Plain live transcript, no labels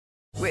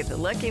With the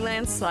Lucky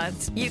Land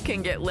Slots, you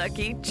can get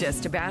lucky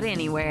just about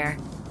anywhere.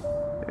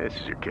 This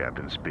is your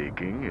captain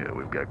speaking.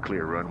 We've got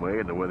clear runway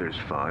and the weather's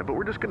fine, but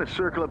we're just going to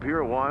circle up here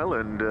a while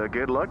and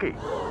get lucky.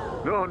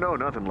 No,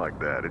 nothing like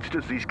that. It's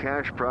just these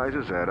cash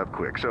prizes add up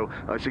quick. So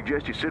I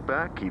suggest you sit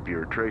back, keep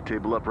your tray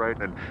table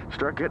upright, and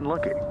start getting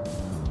lucky.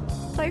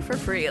 Play for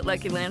free at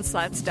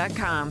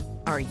LuckyLandSlots.com.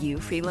 Are you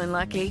feeling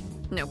lucky?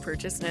 No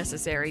purchase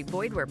necessary.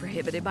 Void where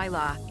prohibited by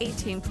law.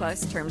 18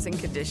 plus terms and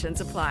conditions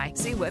apply.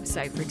 See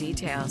website for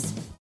details.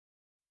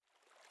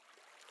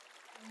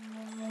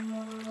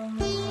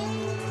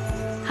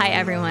 Hi,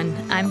 everyone.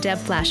 I'm Deb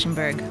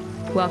Flashenberg.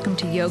 Welcome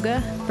to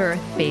Yoga,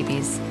 Birth,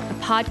 Babies, a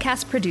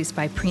podcast produced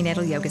by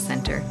Prenatal Yoga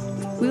Center.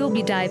 We will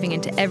be diving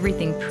into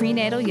everything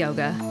prenatal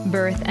yoga,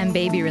 birth, and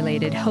baby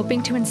related,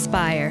 hoping to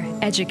inspire,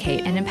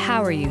 educate, and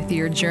empower you through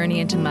your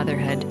journey into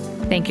motherhood.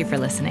 Thank you for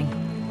listening.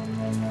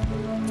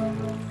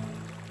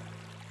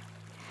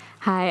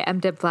 Hi, I'm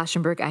Deb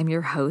Flashenberg. I'm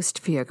your host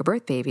for Yoga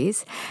Birth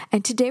Babies.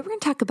 And today we're going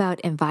to talk about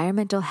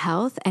environmental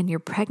health and your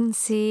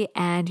pregnancy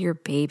and your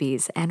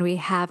babies. And we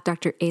have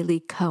Dr.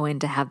 Cohen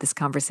to have this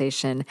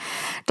conversation.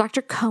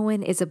 Dr.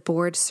 Cohen is a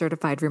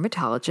board-certified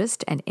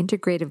rheumatologist and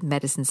integrative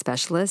medicine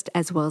specialist,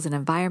 as well as an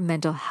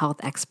environmental health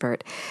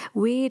expert.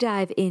 We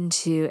dive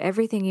into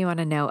everything you want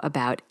to know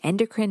about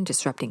endocrine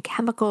disrupting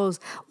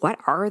chemicals. What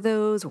are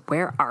those?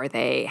 Where are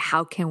they?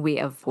 How can we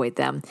avoid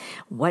them?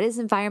 What is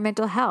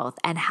environmental health?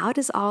 And how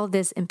does all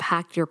this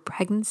impact your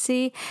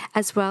pregnancy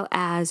as well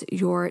as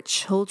your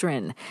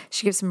children?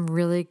 She gives some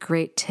really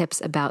great tips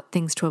about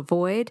things to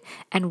avoid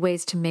and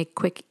ways to make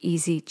quick,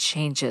 easy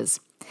changes.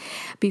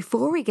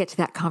 Before we get to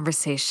that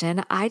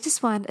conversation, I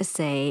just want to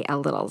say a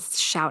little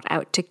shout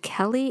out to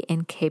Kelly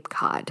in Cape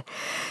Cod.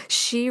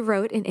 She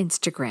wrote in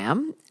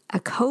Instagram, a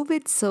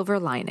COVID silver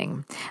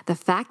lining, the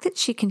fact that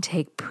she can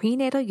take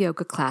prenatal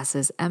yoga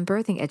classes and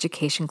birthing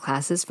education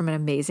classes from an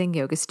amazing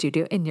yoga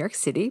studio in New York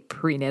City,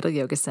 Prenatal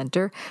Yoga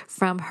Center,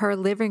 from her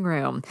living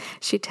room.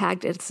 She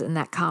tagged us in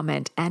that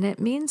comment, and it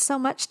means so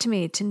much to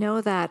me to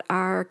know that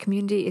our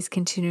community is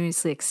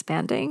continuously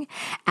expanding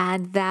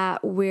and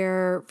that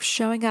we're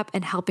showing up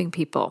and helping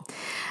people.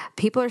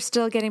 People are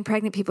still getting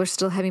pregnant. People are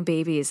still having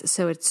babies.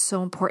 So it's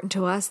so important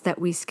to us that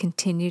we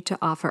continue to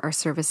offer our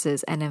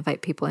services and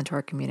invite people into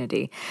our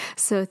community.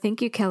 So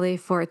thank you, Kelly,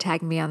 for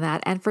tagging me on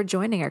that and for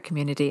joining our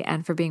community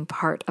and for being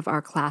part of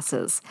our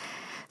classes.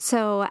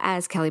 So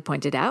as Kelly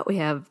pointed out, we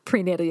have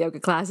prenatal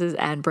yoga classes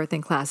and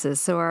birthing classes.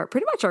 So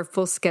pretty much our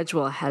full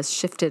schedule has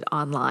shifted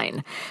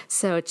online.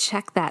 So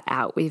check that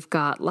out. We've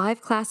got live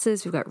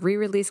classes. We've got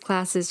re-release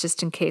classes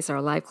just in case our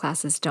live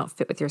classes don't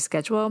fit with your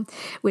schedule,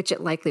 which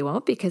it likely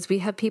won't because we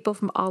have people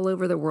from all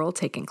over the world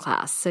taking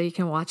class. So you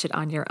can watch it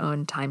on your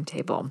own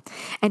timetable.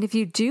 And if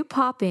you do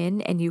pop in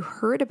and you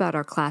heard about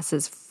our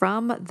classes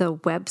from the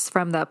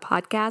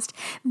podcast,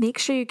 make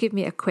sure you give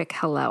me a quick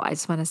hello. I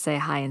just want to say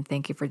hi and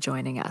thank you for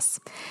joining us.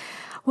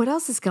 What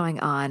else is going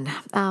on?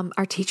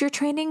 Our teacher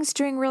training's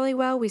doing really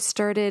well. We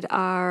started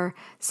our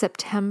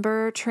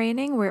September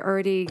training. We're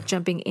already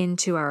jumping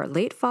into our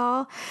late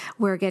fall.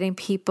 We're getting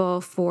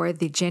people for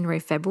the January,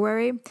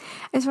 February.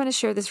 I just want to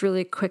share this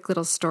really quick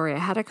little story. I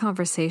had a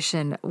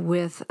conversation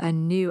with a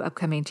new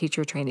upcoming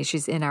teacher trainee.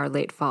 She's in our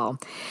late fall,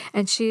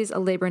 and she's a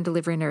labor and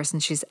delivery nurse,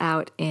 and she's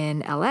out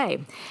in LA.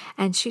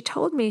 And she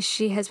told me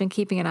she has been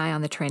keeping an eye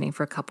on the training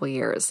for a couple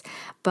years,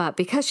 but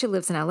because she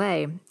lives in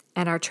LA,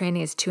 and our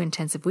training is 2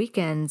 intensive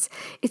weekends,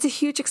 it's a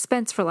huge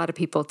expense for a lot of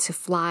people to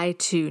fly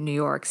to New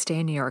York, stay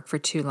in New York for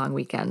 2 long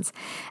weekends.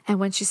 And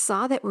when she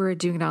saw that we were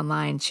doing it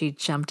online, she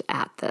jumped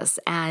at this.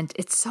 And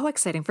it's so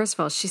exciting. First of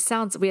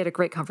all, we had a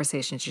great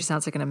conversation. She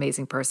sounds like an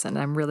amazing person.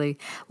 I'm really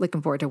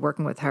looking forward to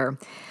working with her.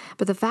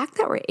 But the fact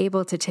that we're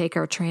able to take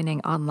our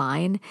training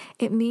online,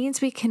 it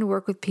means we can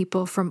work with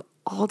people from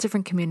all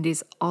different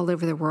communities all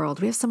over the world.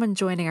 We have someone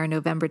joining our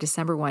November,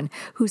 December one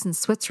who's in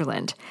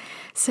Switzerland.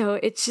 So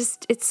it's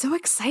so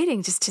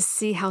exciting just to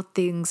see how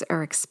things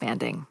are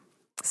expanding.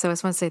 So I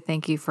just want to say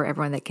thank you for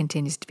everyone that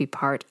continues to be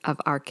part of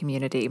our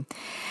community.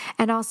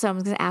 And also, I'm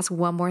going to ask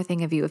one more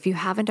thing of you. If you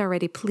haven't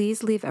already,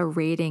 please leave a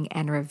rating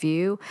and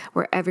review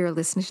wherever you're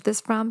listening to this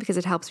from, because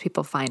it helps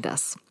people find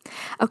us.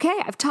 Okay,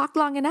 I've talked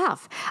long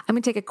enough. I'm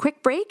going to take a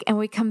quick break, and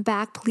when we come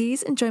back,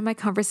 please enjoy my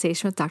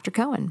conversation with Dr.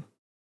 Cohen.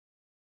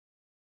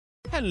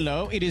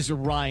 Hello, it is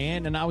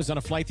Ryan, and I was on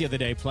a flight the other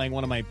day playing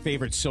one of my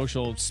favorite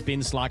social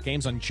spin slot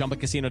games on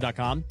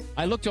ChumbaCasino.com.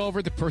 I looked over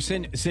at the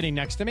person sitting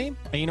next to me,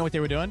 and you know what they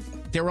were doing?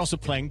 They were also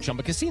playing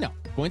Chumba Casino.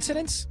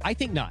 Coincidence? I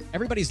think not.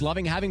 Everybody's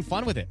loving having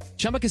fun with it.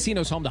 Chumba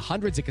Casino is home to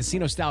hundreds of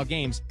casino-style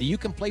games that you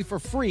can play for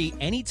free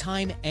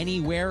anytime,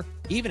 anywhere,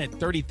 even at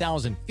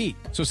 30,000 feet.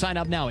 So sign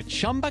up now at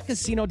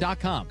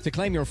ChumbaCasino.com to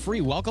claim your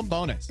free welcome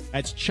bonus.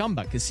 That's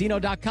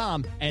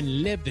ChumbaCasino.com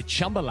and live the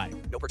Chumba life.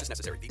 No purchase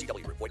necessary.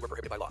 VGW. Void where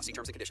prohibited by law. See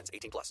terms and conditions.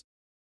 18+.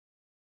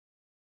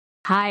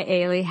 Hi,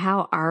 Ailey.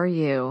 How are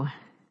you?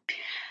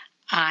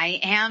 I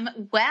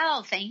am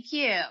well, thank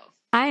you.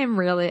 I am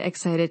really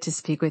excited to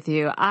speak with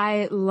you.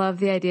 I love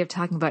the idea of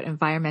talking about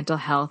environmental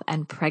health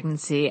and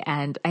pregnancy.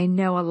 And I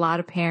know a lot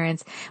of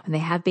parents, when they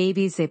have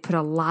babies, they put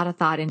a lot of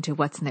thought into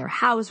what's in their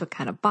house, what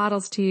kind of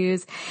bottles to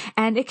use.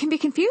 And it can be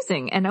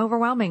confusing and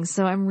overwhelming.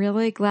 So I'm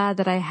really glad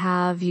that I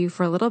have you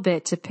for a little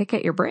bit to pick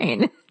at your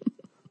brain.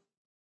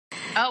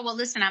 Oh, well,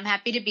 listen, I'm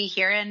happy to be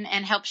here and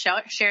help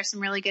share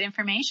some really good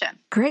information.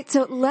 Great.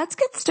 So let's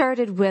get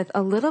started with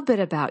a little bit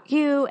about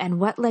you and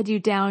what led you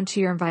down to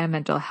your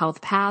environmental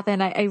health path.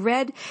 And I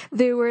read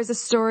there was a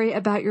story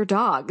about your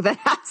dog that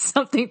has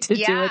something to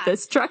do with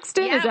this.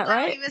 Truxton, is that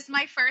right? He was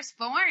my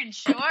firstborn.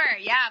 Sure.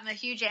 Yeah. I'm a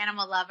huge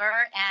animal lover.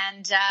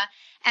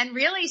 And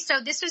really,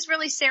 so this was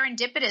really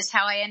serendipitous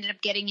how I ended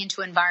up getting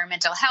into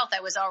environmental health.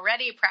 I was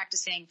already a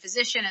practicing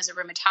physician as a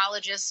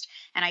rheumatologist,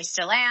 and I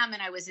still am.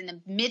 And I was in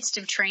the midst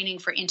of training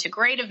for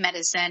integrative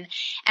medicine.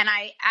 And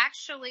I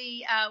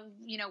actually,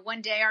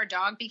 one day our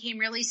dog became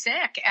really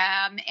sick,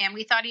 and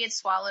we thought he had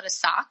swallowed a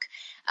sock.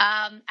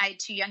 I had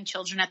 2 young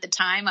children at the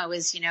time. I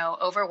was,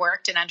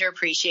 overworked and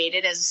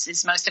underappreciated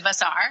as most of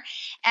us are.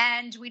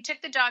 And we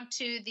took the dog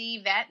to the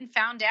vet and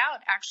found out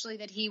actually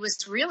that he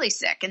was really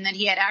sick and that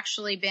he had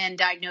actually been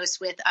diagnosed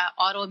with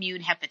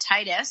autoimmune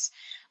hepatitis,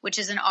 which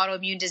is an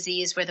autoimmune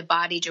disease where the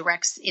body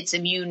directs its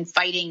immune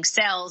fighting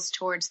cells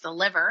towards the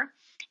liver.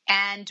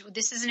 And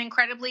this is an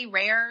incredibly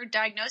rare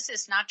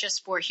diagnosis, not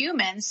just for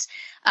humans,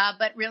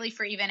 but really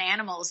for even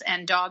animals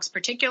and dogs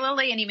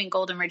particularly, and even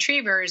golden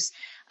retrievers,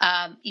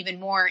 even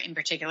more in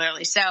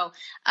particularly. So,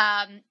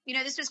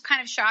 this was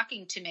kind of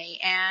shocking to me.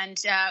 And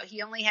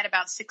he only had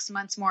about 6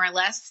 months, more or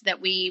less,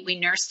 that we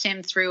nursed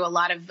him through a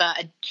lot of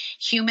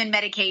human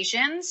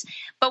medications.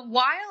 But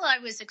while I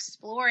was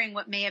exploring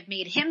what may have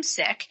made him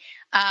sick,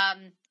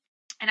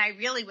 and I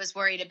really was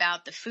worried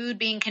about the food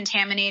being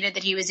contaminated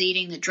that he was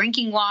eating, the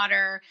drinking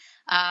water.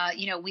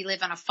 We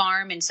live on a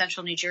farm in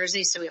central New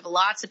Jersey, so we have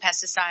lots of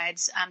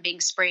pesticides being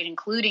sprayed,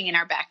 including in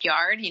our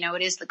backyard.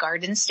 It is the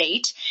Garden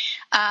State.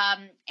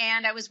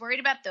 And I was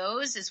worried about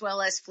those as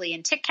well as flea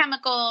and tick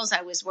chemicals.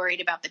 I was worried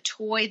about the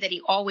toy that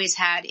he always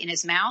had in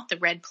his mouth, the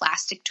red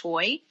plastic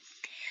toy.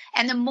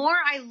 And the more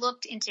I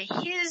looked into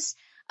his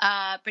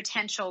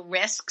potential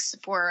risks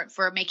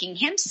for making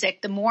him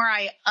sick, the more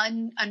I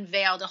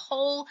unveiled a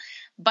whole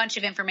bunch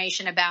of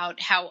information about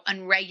how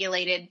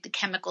unregulated the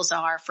chemicals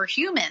are for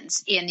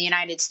humans in the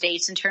United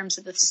States in terms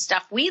of the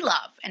stuff we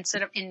love and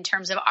sort of in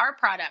terms of our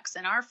products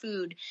and our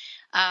food,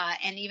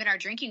 and even our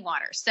drinking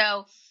water.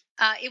 So,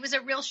 it was a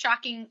real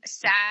shocking,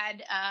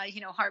 sad,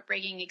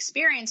 heartbreaking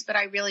experience, but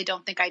I really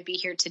don't think I'd be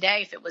here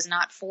today if it was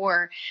not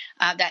for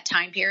that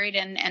time period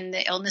and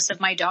the illness of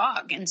my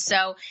dog. And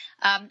so,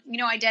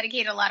 I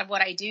dedicate a lot of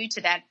what I do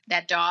to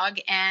that dog,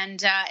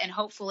 and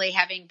hopefully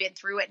having been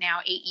through it now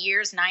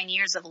 9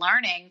 years of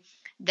learning,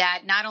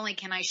 that not only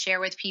can I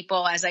share with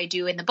people, as I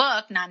do in the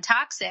book,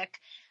 Non-Toxic,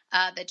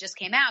 that just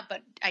came out,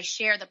 but I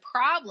share the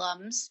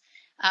problems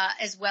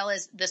as well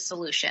as the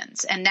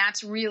solutions. And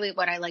that's really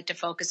what I like to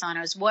focus on,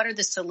 is what are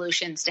the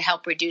solutions to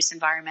help reduce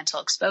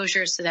environmental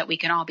exposure so that we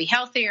can all be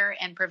healthier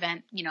and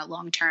prevent,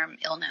 long-term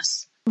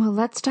illness. Well,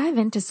 let's dive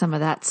into some of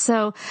that.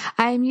 So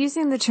I'm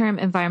using the term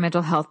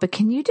environmental health, but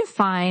can you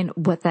define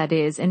what that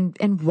is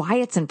and why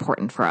it's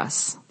important for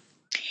us?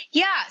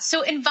 Yeah.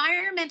 So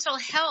environmental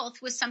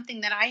health was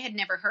something that I had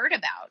never heard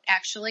about,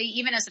 actually,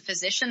 even as a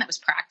physician that was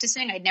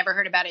practicing. I'd never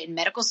heard about it in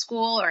medical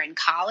school or in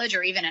college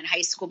or even in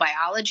high school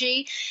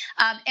biology.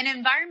 And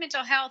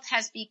environmental health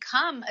has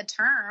become a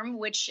term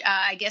which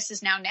I guess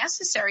is now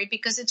necessary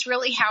because it's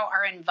really how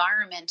our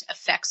environment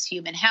affects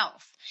human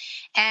health.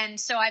 And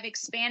so I've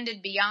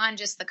expanded beyond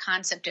just the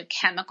concept of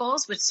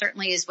chemicals, which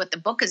certainly is what the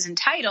book is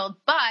entitled,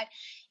 but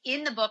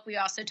in the book, we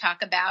also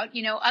talk about,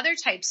 other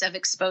types of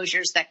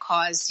exposures that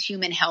cause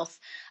human health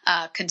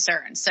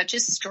concerns, such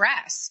as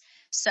stress,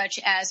 such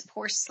as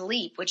poor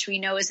sleep, which we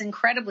know is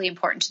incredibly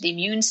important to the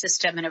immune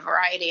system and a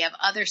variety of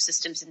other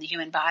systems in the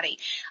human body,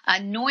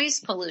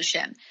 noise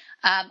pollution.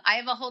 I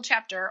have a whole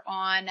chapter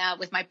on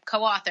with my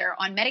co-author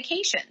on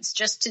medications,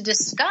 just to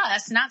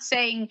discuss, not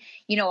saying,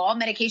 all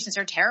medications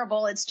are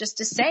terrible. It's just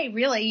to say,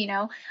 really,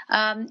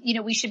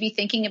 we should be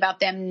thinking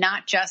about them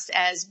not just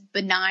as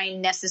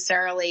benign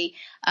necessarily,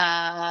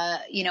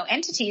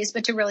 entities,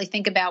 but to really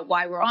think about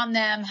why we're on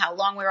them, how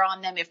long we're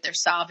on them, if they're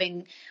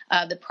solving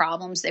the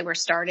problems they were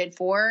started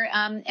for.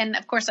 And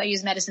of course, I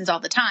use medicines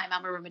all the time.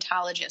 I'm a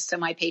rheumatologist, so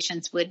my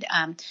patients would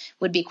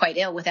be quite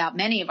ill without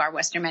many of our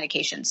Western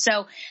medications.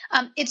 So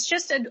it's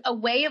just a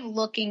way of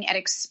looking at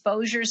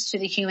exposures to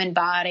the human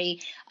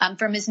body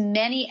from as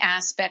many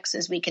aspects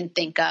as we can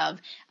think of,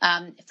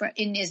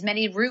 in as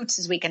many routes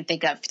as we can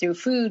think of, through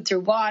food, through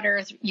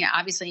water,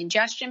 obviously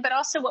ingestion, but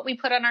also what we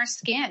put on our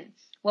skin,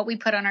 what we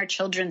put on our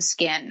children's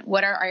skin,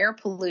 what our air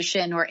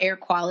pollution or air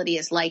quality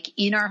is like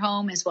in our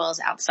home as well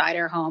as outside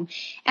our home,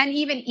 and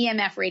even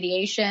EMF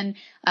radiation,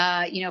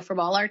 from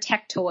all our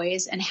tech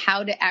toys, and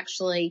how to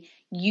actually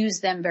use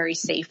them very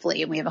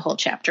safely. And we have a whole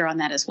chapter on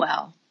that as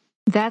well.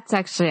 That's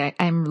actually,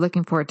 I'm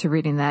looking forward to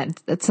reading that.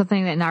 It's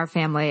something that in our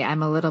family,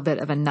 I'm a little bit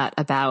of a nut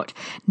about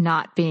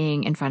not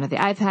being in front of the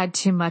iPad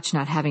too much,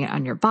 not having it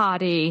on your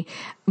body.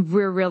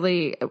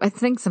 I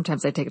think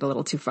sometimes I take it a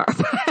little too far,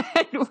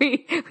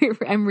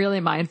 but I'm really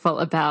mindful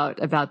about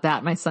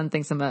that. My son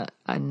thinks I'm a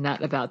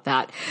nut about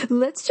that.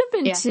 Let's jump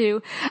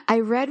into, I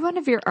read one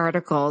of your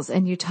articles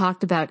and you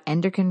talked about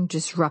endocrine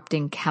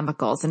disrupting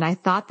chemicals. And I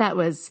thought that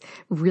was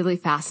really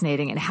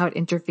fascinating and how it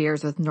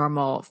interferes with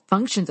normal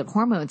functions of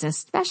hormones, and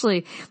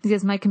especially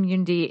because my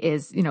community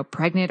is,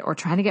 pregnant or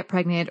trying to get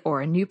pregnant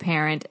or a new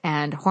parent,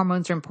 and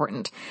hormones are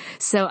important.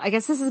 So I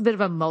guess this is a bit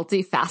of a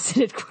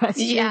multifaceted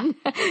question. Yeah.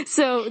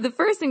 So the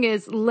first thing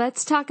is,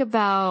 let's talk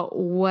about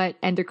what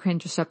endocrine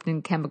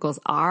disrupting chemicals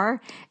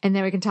are, and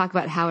then we can talk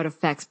about how it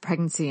affects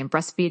pregnancy and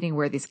breastfeeding,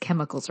 where these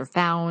chemicals are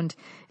found,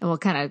 and we'll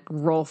kind of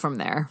roll from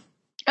there.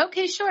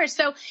 Okay, sure.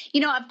 So,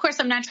 of course,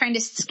 I'm not trying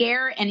to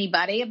scare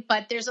anybody,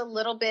 but there's a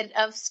little bit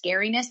of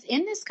scariness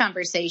in this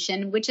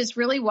conversation, which is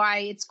really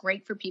why it's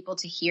great for people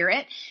to hear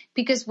it,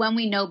 because when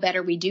we know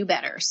better, we do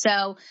better.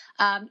 So,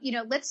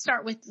 let's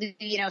start with,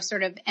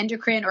 sort of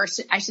endocrine, or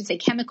I should say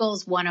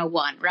chemicals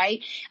 101,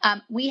 right?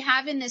 We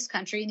have in this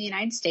country, in the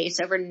United States,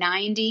 over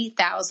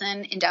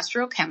 90,000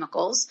 industrial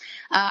chemicals.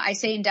 I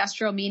say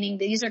industrial, meaning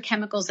these are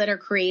chemicals that are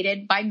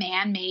created by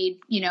man-made,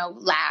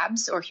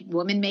 labs or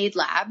woman-made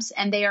labs,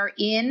 and they are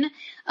in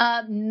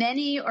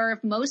many or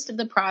most of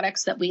the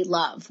products that we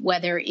love,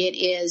 whether it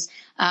is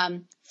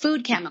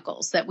food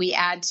chemicals that we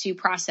add to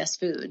processed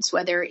foods,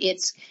 whether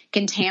it's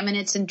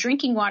contaminants in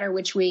drinking water,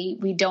 which we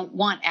don't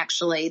want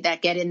actually,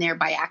 that get in there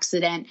by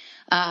accident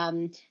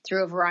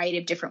through a variety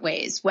of different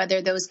ways,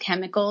 whether those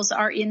chemicals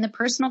are in the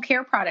personal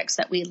care products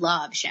that we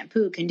love,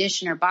 shampoo,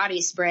 conditioner,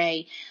 body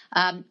spray,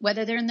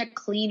 whether they're in the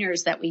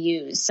cleaners that we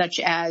use, such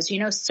as,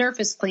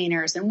 surface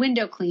cleaners and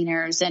window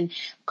cleaners and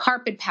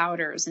carpet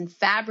powders and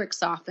fabric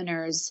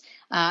softeners,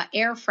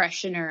 air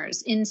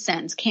fresheners,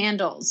 incense,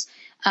 candles.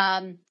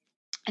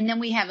 And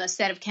then we have a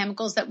set of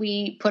chemicals that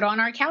we put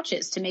on our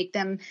couches to make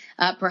them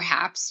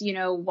perhaps,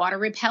 water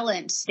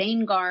repellent,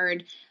 stain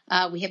guard.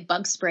 We have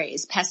bug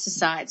sprays,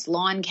 pesticides,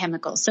 lawn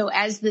chemicals. So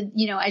as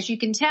you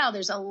can tell,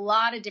 there's a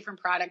lot of different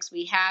products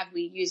we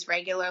use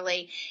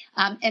regularly,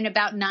 and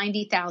about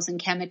 90,000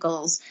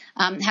 chemicals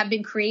have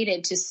been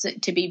created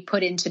to be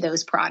put into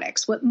those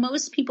products. What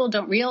most people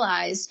don't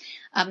realize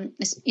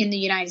in the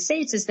United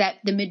States is that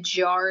the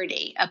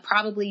majority,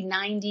 probably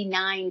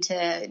 99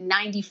 to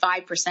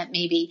 95%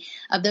 maybe,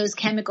 of those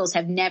chemicals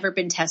have never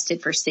been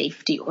tested for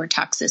safety or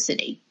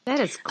toxicity. That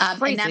is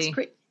crazy. And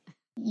that's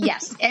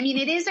Yes. I mean,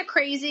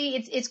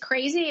 it's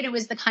crazy. And it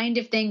was the kind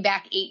of thing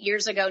back 9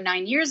 years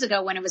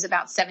ago, when it was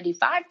about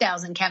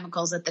 75,000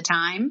 chemicals at the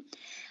time.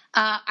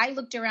 I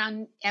looked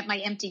around at my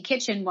empty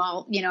kitchen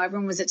while,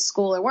 everyone was at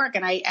school or work.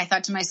 And I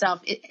thought to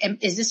myself,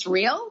 is this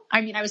real?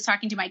 I mean, I was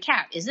talking to my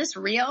cat. Is this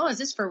real? Is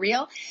this for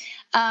real?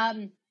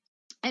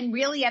 And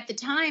really at the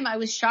time I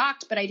was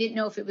shocked, but I didn't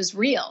know if it was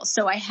real.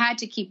 So I had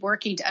to keep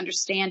working to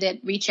understand it,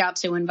 reach out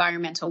to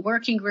Environmental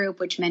Working Group,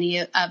 which many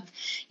of,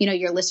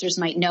 your listeners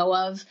might know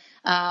of,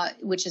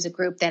 which is a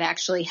group that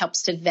actually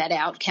helps to vet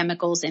out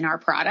chemicals in our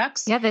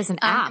products. Yeah, there's an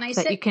app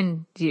that you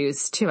can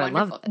use too.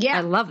 Wonderful. I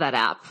love that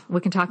app.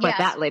 We can talk about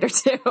that later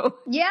too.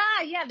 Yeah.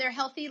 Their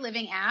Healthy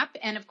Living app.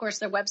 And of course,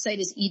 their website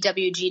is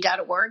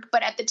ewg.org.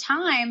 But at the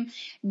time,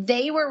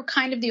 they were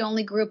kind of the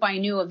only group I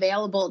knew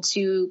available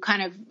to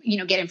kind of,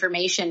 get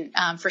information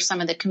for some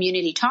of the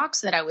community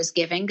talks that I was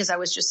giving, because I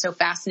was just so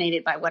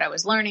fascinated by what I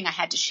was learning. I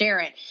had to share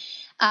it.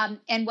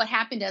 And what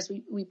happened is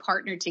we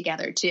partnered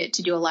together to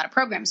do a lot of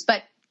programs.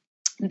 But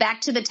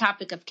back to the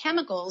topic of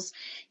chemicals,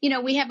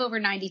 we have over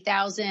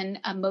 90,000.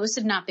 Most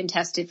have not been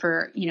tested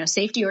for,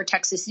 safety or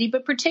toxicity,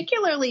 but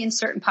particularly in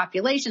certain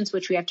populations,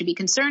 which we have to be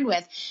concerned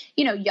with,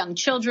 young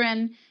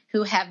children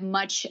who have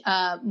much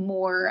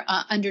more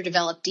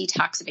underdeveloped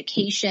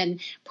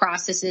detoxification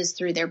processes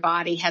through their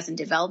body, hasn't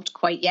developed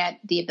quite yet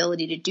the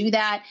ability to do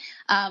that.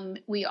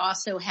 We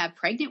also have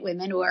pregnant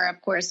women who are,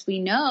 of course, we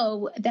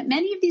know that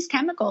many of these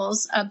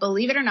chemicals,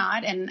 believe it or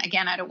not, and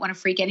again, I don't want to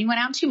freak anyone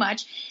out too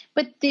much,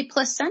 but the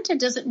placenta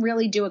doesn't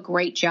really do a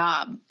great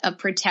job of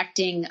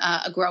protecting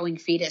a growing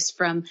fetus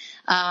from,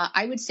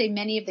 I would say,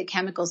 many of the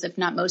chemicals, if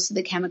not most of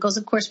the chemicals.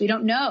 Of course, we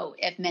don't know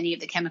if many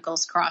of the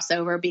chemicals cross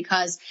over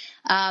because,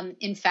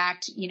 in fact,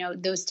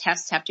 those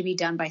tests have to be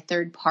done by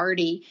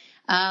third-party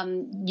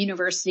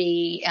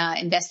university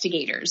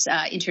investigators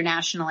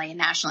internationally and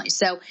nationally.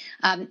 So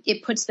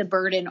it puts the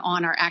burden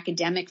on our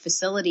academic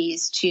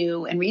facilities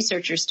and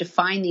researchers to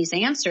find these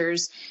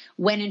answers,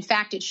 when in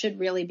fact it should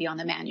really be on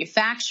the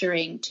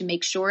manufacturing to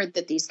make sure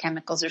that these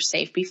chemicals are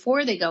safe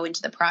before they go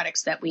into the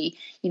products that we,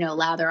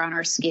 lather on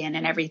our skin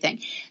and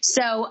everything.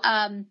 So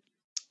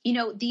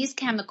these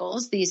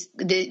chemicals,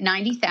 the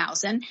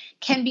 90,000,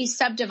 can be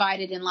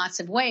subdivided in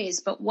lots of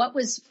ways. But what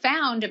was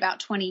found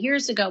about 20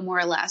 years ago, more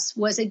or less,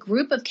 was a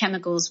group of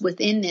chemicals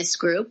within this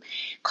group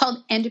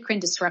called endocrine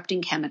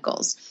disrupting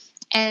chemicals.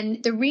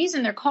 And the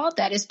reason they're called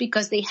that is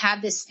because they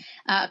have this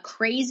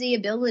crazy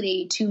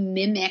ability to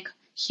mimic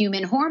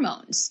human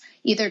hormones,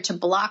 either to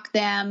block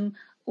them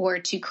or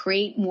to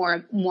create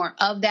more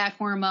of that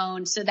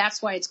hormone. So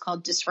that's why it's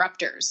called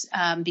disruptors,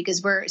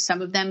 because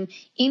some of them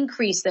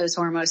increase those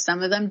hormones,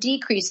 some of them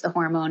decrease the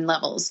hormone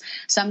levels,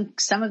 some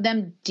of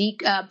them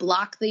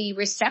block the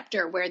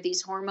receptor where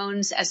these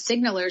hormones as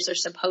signalers are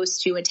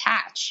supposed to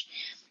attach.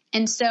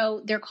 And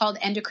so they're called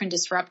endocrine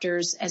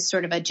disruptors as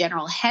sort of a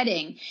general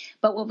heading.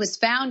 But what was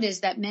found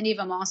is that many of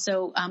them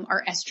also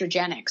are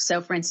estrogenic.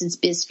 So, for instance,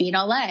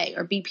 bisphenol A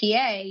or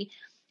BPA,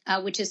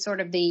 which is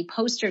sort of the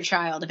poster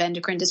child of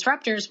endocrine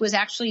disruptors, was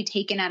actually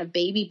taken out of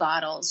baby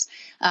bottles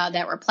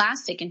that were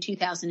plastic in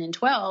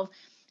 2012.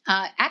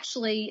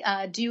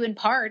 Due in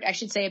part, I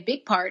should say a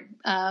big part,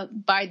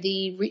 by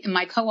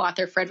my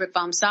co-author, Frederick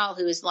vom Saal,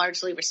 who is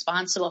largely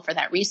responsible for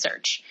that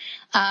research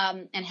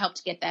and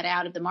helped get that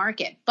out of the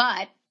market.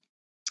 But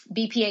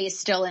BPA is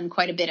still in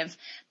quite a bit of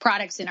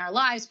products in our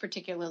lives,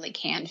 particularly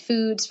canned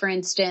foods, for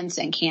instance,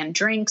 and canned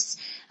drinks.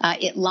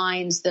 It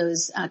lines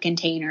those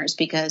containers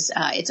because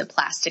it's a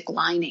plastic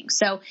lining.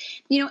 So,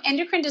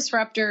 endocrine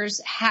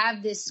disruptors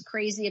have this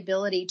crazy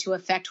ability to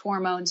affect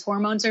hormones.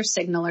 Hormones are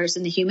signalers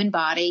in the human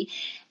body.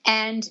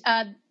 And,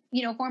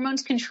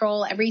 hormones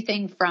control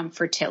everything from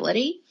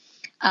fertility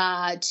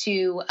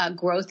to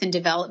growth and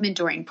development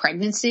during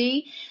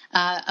pregnancy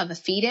of a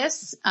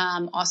fetus,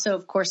 also,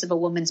 of course, of a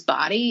woman's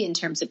body in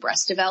terms of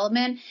breast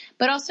development,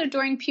 but also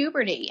during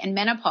puberty and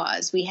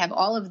menopause. We have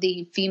all of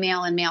the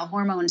female and male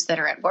hormones that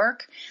are at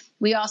work.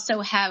 We also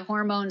have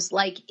hormones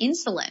like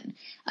insulin,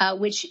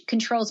 which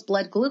controls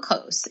blood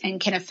glucose and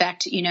can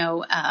affect,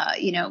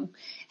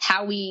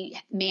 how we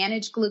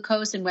manage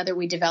glucose and whether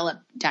we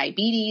develop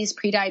diabetes,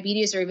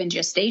 prediabetes, or even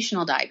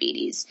gestational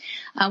diabetes.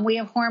 We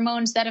have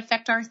hormones that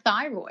affect our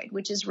thyroid,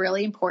 which is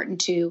really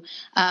important to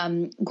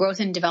growth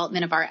and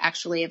development of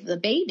the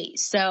baby.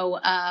 So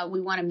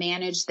we want to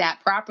manage that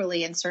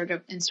properly and sort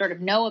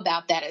of know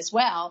about that as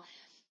well.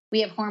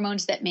 We have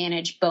hormones that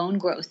manage bone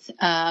growth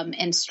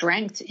and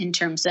strength in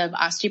terms of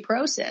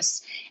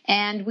osteoporosis.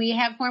 And we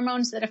have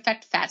hormones that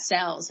affect fat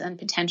cells and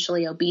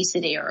potentially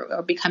obesity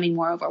or becoming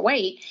more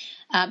overweight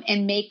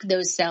and make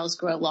those cells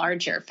grow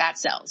larger, fat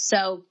cells.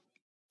 So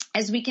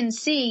as we can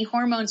see,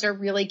 hormones are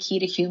really key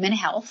to human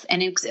health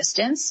and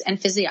existence and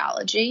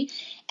physiology.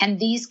 And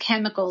these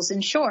chemicals,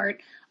 in short,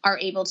 are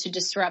able to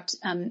disrupt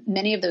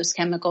many of those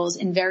chemicals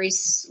in very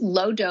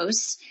low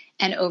dose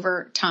and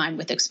over time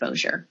with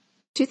exposure.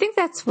 Do you think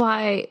that's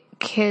why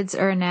kids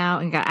are now,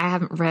 and I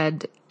haven't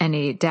read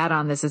any data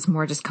on this, it's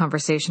more just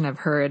conversation I've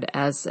heard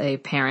as a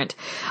parent,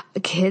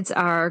 kids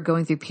are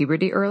going through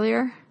puberty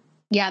earlier?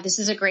 Yeah, this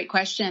is a great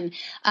question.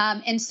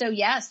 And so,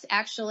 yes,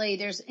 actually,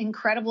 there's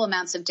incredible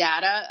amounts of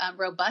data,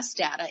 robust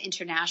data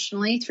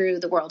internationally through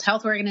the World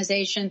Health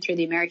Organization, through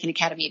the American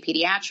Academy of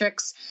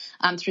Pediatrics,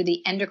 through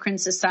the Endocrine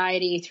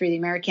Society, through the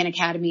American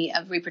Academy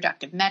of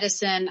Reproductive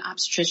Medicine,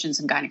 obstetricians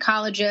and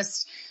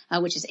gynecologists,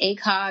 which is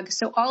ACOG.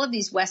 So all of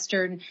these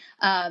Western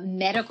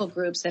medical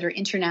groups that are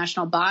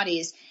international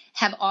bodies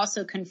have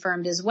also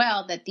confirmed as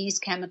well that these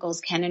chemicals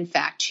can in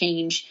fact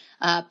change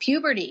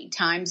puberty,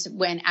 times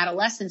when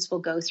adolescents will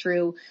go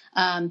through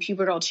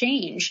pubertal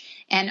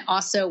change, and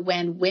also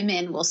when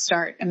women will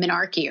start a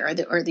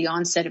menarche or the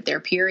onset of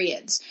their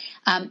periods.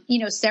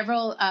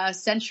 Several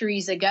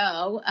centuries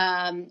ago,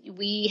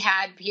 we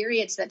had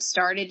periods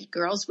that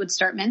girls would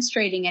start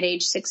menstruating at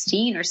age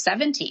 16 or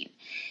 17.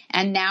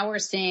 And now we're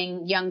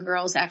seeing young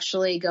girls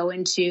actually go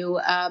into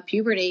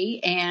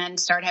puberty and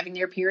start having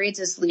their periods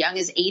as young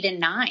as 8 and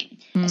 9,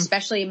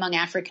 especially among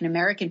African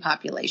American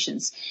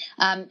populations.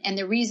 And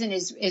the reason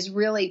is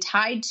really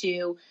tied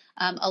to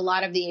a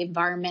lot of the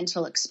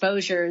environmental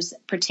exposures,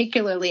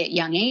 particularly at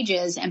young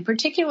ages, and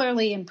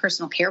particularly in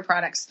personal care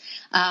products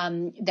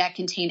that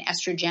contain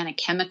estrogenic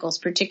chemicals,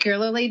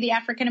 particularly the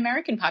African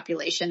American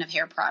population of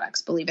hair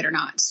products, believe it or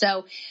not.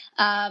 So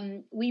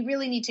we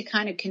really need to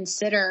kind of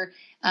consider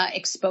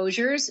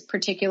exposures,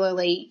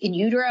 particularly in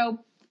utero,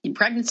 in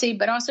pregnancy,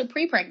 but also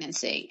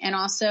pre-pregnancy, and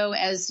also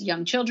as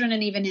young children,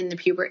 and even in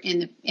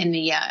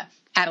the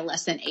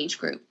adolescent age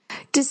group.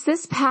 Does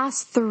this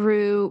pass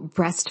through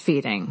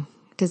breastfeeding?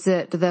 Do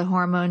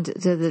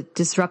the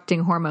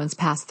disrupting hormones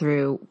pass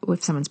through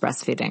if someone's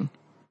breastfeeding?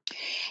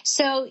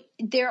 So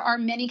there are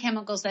many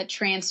chemicals that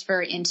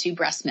transfer into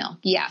breast milk.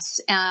 Yes.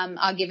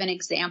 I'll give an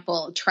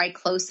example.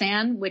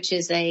 Triclosan, which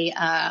is a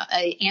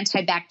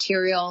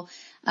antibacterial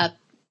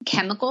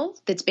chemical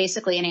that's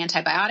basically an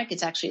antibiotic.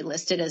 It's actually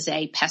listed as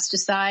a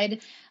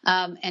pesticide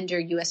under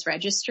U.S.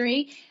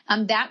 registry.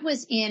 That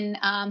was in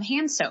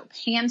hand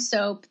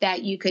soap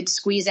that you could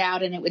squeeze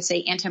out, and it would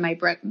say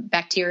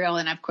antibacterial.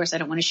 And of course, I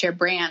don't want to share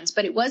brands,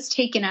 but it was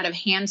taken out of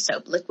hand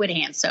soap, liquid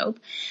hand soap,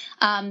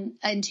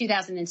 in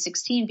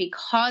 2016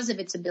 because of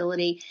its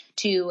ability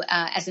to,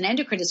 as an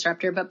endocrine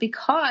disruptor, but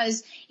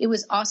because it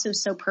was also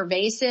so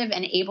pervasive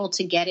and able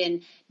to get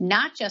in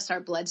not just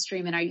our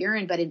bloodstream and our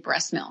urine, but in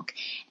breast milk.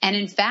 And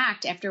in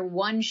fact, after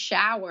one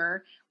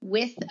shower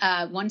with,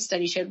 one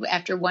study showed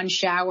after one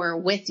shower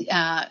with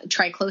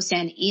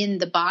triclosan in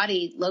the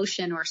body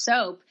lotion or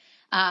soap,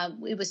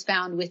 it was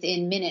found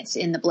within minutes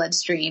in the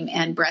bloodstream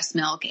and breast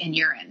milk and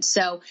urine.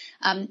 So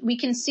we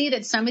can see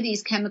that some of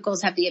these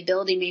chemicals have the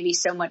ability,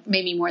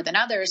 maybe more than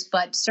others,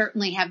 but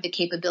certainly have the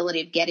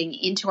capability of getting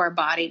into our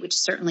body, which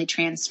certainly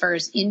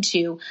transfers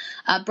into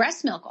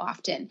breast milk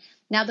often.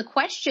 Now, the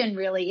question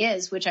really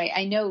is, which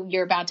I know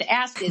you're about to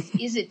ask,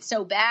 is it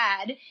so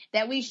bad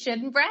that we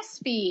shouldn't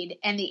breastfeed?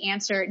 And the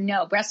answer,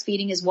 no,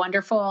 breastfeeding is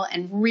wonderful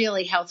and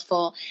really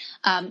healthful.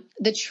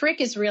 The trick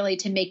is really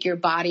to make your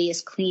body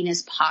as clean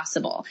as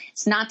possible.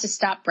 It's not to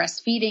stop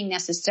breastfeeding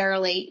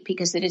necessarily,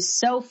 because it is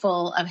so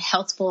full of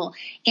healthful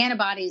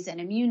antibodies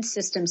and immune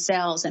system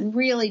cells, and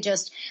really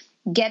just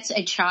gets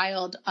a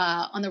child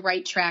on the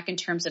right track in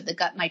terms of the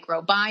gut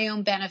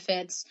microbiome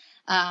benefits.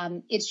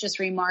 It's just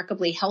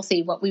remarkably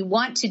healthy. What we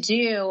want to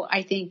do,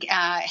 I think,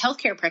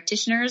 healthcare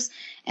practitioners,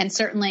 and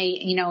certainly,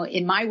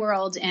 in my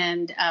world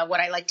and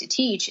what I like to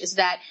teach, is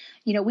that,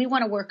 we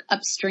want to work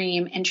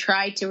upstream and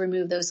try to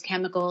remove those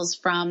chemicals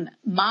from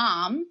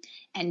mom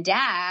and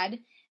dad,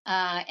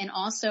 and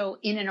also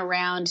in and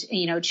around,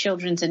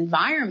 children's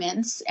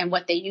environments and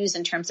what they use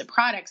in terms of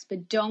products,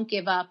 but don't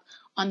give up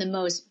on the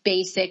most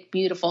basic,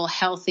 beautiful,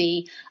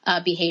 healthy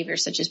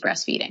behaviors such as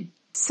breastfeeding.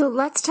 So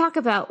let's talk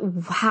about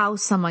how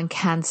someone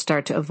can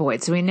start to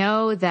avoid. So we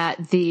know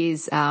that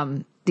these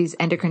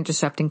endocrine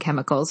disrupting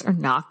chemicals are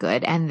not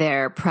good, and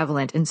they're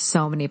prevalent in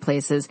so many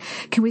places.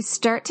 Can we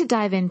start to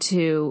dive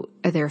into,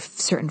 are there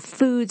certain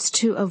foods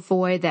to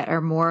avoid that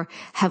are more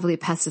heavily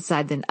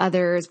pesticide than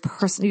others?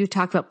 You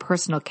talked about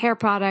personal care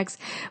products.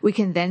 We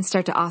can then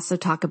start to also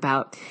talk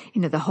about,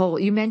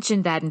 you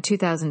mentioned that in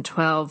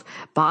 2012,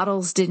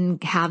 bottles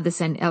didn't have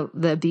this in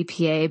the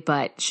BPA,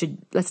 but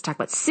let's talk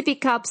about sippy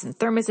cups and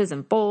thermoses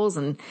and bowls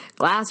and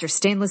glass or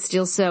stainless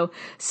steel. So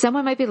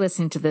someone might be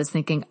listening to this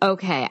thinking,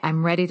 okay,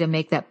 I'm ready to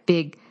make that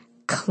big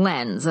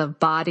cleanse of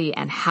body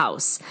and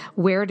house.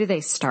 Where do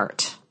they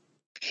start?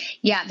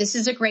 Yeah, this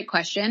is a great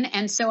question.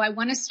 And so I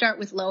want to start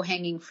with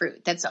low-hanging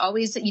fruit. That's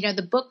always,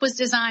 the book was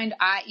designed,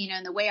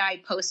 and the way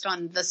I post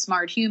on The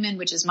Smart Human,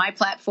 which is my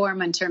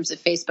platform in terms of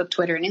Facebook,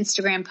 Twitter, and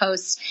Instagram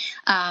posts,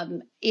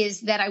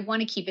 is that I want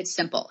to keep it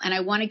simple. And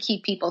I want to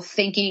keep people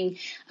thinking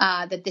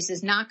that this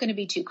is not going to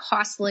be too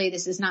costly.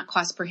 This is not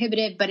cost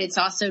prohibitive, but it's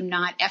also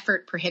not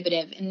effort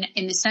prohibitive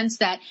in the sense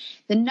that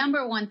the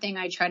number one thing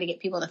I try to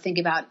get people to think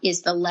about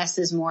is the less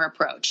is more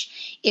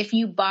approach. If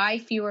you buy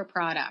fewer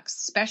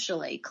products,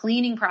 especially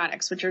cleaning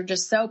products, which are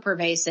just so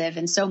pervasive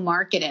and so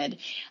marketed,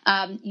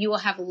 you will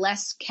have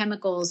less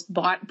chemicals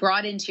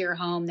brought into your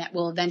home that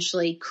will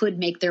eventually could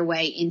make their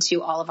way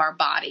into all of our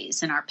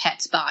bodies and our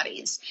pets'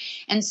 bodies.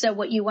 And so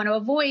what you want to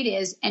avoid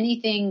is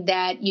anything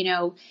that,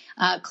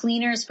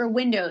 cleaners for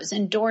windows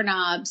and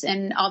doorknobs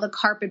and all the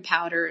carpet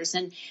powders.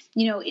 And,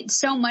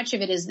 so much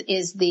of it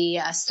is the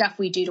stuff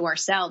we do to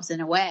ourselves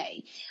in a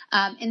way.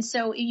 And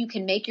so you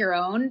can make your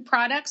own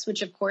products,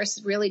 which of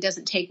course really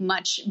doesn't take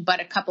much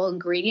but a couple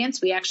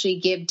ingredients. We actually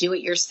give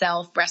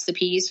do-it-yourself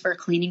recipes for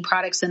cleaning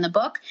products in the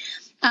book.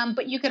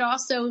 But you could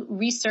also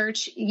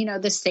research,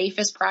 the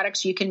safest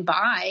products you can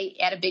buy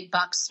at a big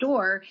box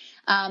store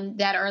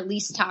that are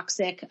least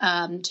toxic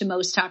to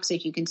most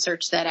toxic. You can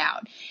search that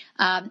out.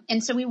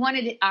 And so we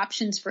wanted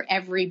options for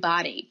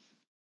everybody.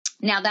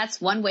 Now, that's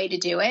one way to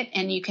do it,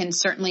 and you can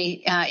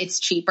certainly, it's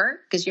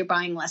cheaper because you're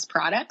buying less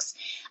products.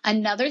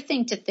 Another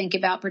thing to think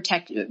about,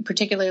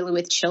 particularly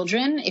with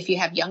children, if you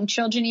have young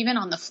children even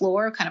on the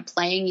floor, kind of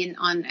playing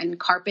on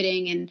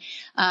carpeting and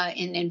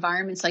in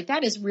environments like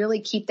that, is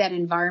really keep that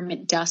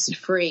environment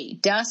dust-free.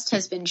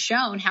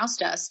 House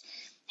dust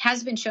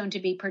has been shown to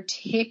be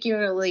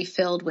particularly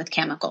filled with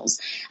chemicals.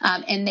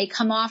 And they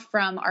come off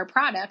from our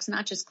products,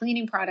 not just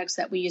cleaning products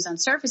that we use on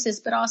surfaces,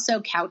 but also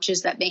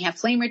couches that may have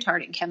flame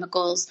retardant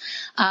chemicals.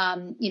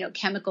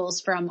 Chemicals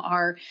from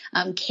our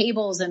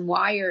cables and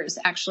wires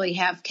actually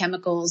have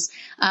chemicals.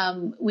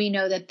 We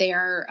know that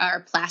there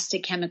are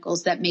plastic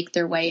chemicals that make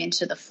their way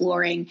into the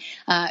flooring,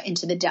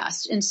 into the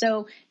dust. And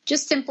so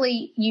just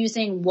simply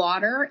using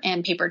water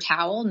and paper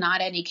towel,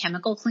 not any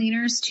chemical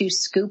cleaners, to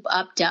scoop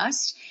up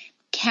dust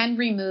can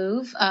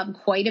remove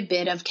quite a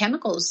bit of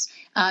chemicals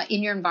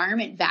in your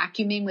environment.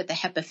 Vacuuming with a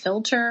HEPA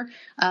filter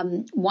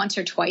once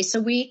or twice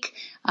a week,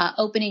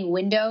 opening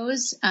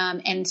windows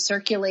and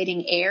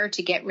circulating air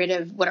to get rid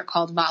of what are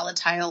called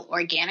volatile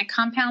organic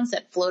compounds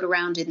that float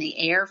around in the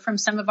air from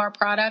some of our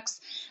products.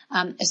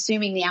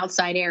 Assuming the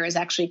outside air is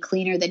actually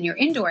cleaner than your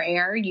indoor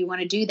air, you want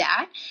to do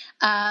that.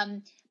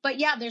 But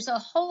yeah, there's a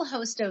whole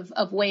host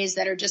of ways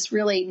that are just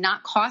really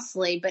not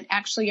costly, but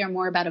actually are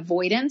more about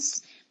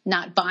avoidance,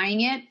 not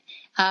buying it,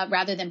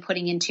 rather than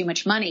putting in too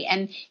much money.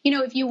 And,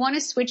 if you want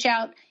to switch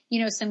out,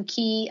 some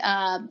key,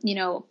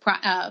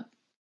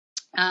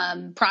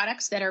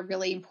 products that are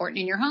really important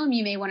in your home,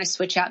 you may want to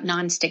switch out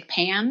nonstick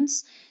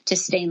pans to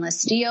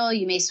stainless steel.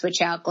 You may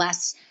switch out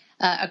glass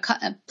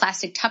a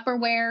plastic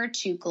Tupperware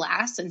to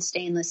glass and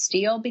stainless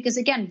steel, because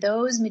again,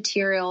 those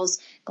materials,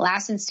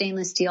 glass and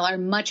stainless steel, are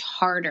much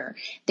harder.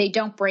 They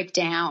don't break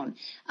down.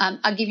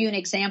 I'll give you an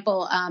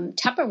example.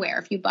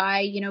 Tupperware, if you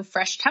buy,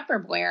 fresh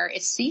Tupperware,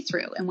 it's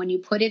see-through. And when you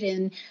put it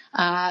in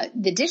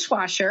the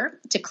dishwasher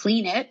to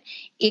clean it,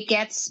 it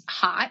gets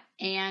hot.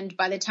 And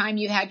by the time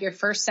you had your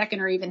first, second,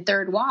 or even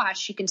third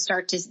wash, you can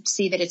start to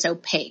see that it's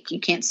opaque. You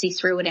can't see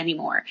through it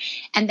anymore.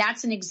 And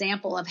that's an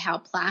example of how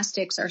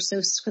plastics are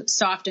so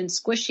soft and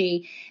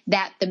squishy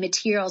that the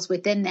materials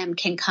within them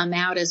can come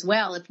out as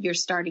well if you're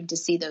starting to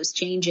see those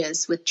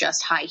changes with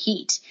just high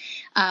heat.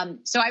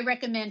 So I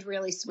recommend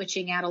really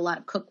switching out a lot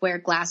of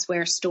cookware,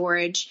 glassware,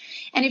 storage.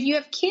 And if you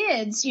have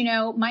kids,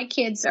 my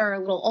kids are a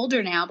little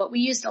older now, but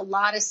we used a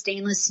lot of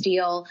stainless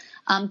steel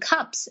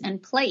cups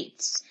and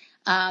plates.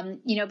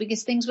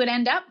 Because things would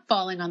end up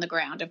falling on the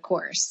ground, of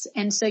course.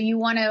 And so you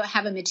want to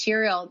have a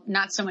material,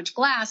 not so much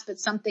glass, but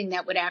something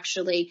that would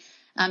actually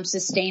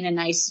sustain a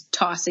nice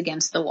toss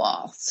against the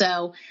wall.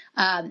 So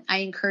I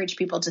encourage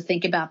people to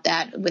think about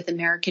that with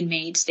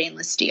American-made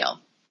stainless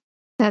steel.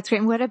 That's great.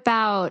 And what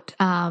about,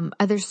 are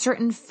there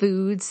certain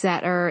foods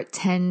that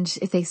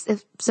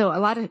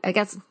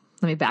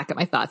let me back up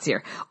my thoughts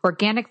here.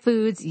 Organic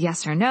foods,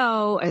 yes or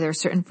no? Are there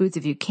certain foods,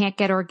 if you can't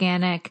get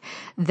organic,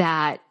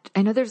 that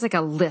I know there's like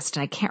a list,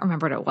 and I can't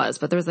remember what it was,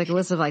 but there was like a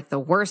list of like the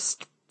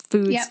worst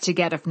foods to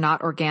get if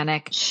not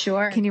organic.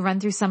 Sure. Can you run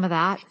through some of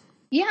that?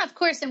 Yeah, of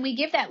course. And we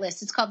give that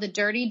list. It's called the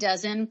Dirty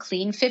Dozen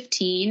Clean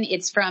 15.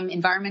 It's from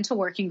Environmental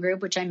Working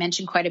Group, which I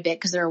mentioned quite a bit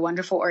because they're a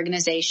wonderful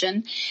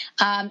organization.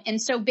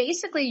 And so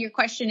basically your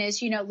question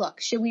is, look,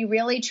 should we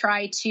really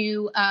try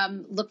to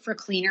look for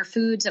cleaner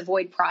foods,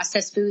 avoid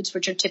processed foods,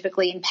 which are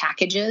typically in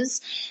packages,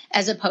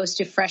 as opposed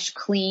to fresh,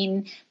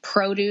 clean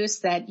produce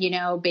that,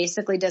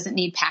 basically doesn't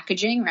need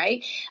packaging,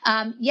 right?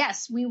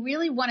 Yes, we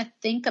really want to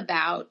think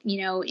about,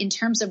 in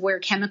terms of where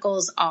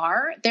chemicals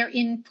are, they're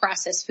in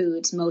processed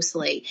foods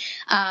mostly.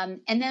 And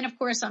then, of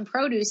course, on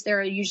produce, there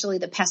are usually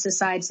the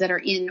pesticides that are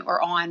in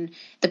or on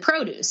the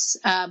produce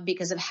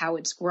because of how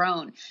it's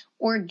grown.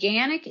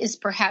 Organic is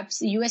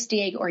perhaps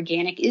USDA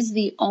organic is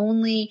the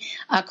only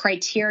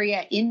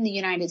criteria in the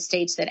United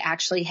States that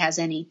actually has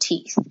any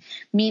teeth,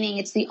 meaning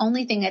it's the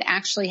only thing that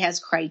actually has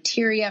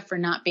criteria for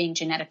not being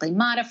genetically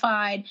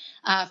modified,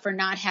 for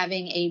not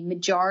having a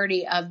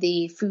majority of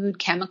the food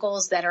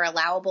chemicals that are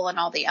allowable in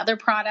all the other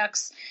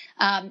products.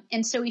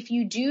 And so if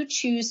you do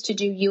choose to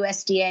do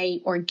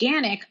USDA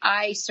organic,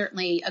 I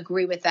certainly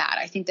agree with that.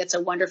 I think that's a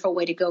wonderful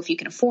way to go if you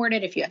can afford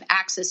it, if you have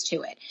access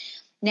to it.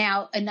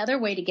 Now, another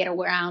way to get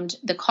around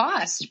the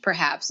cost,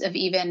 perhaps, of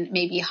even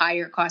maybe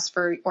higher cost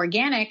for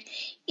organic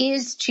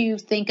is to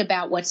think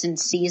about what's in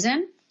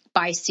season.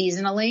 Buy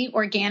seasonally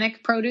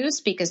organic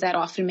produce because that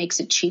often makes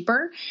it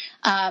cheaper.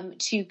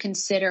 To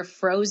consider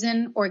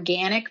frozen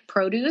organic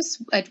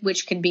produce,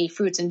 which can be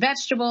fruits and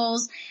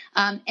vegetables.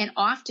 And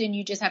often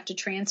you just have to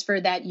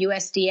transfer that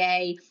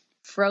USDA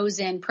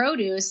frozen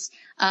produce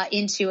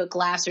into a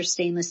glass or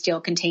stainless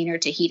steel container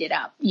to heat it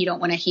up. You don't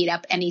want to heat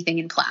up anything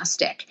in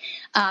plastic.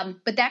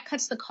 But that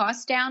cuts the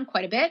cost down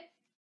quite a bit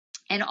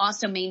and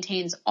also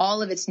maintains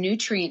all of its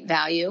nutrient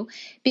value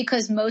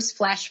because most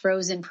flash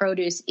frozen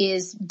produce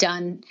is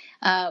done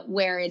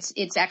where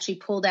it's actually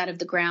pulled out of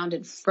the ground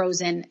and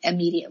frozen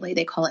immediately.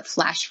 They call it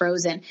flash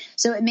frozen.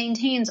 So it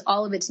maintains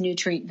all of its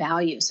nutrient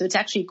value. So it's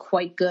actually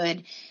quite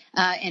good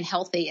and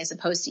healthy as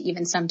opposed to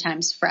even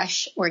sometimes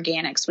fresh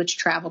organics, which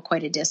travel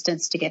quite a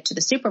distance to get to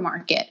the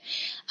supermarket.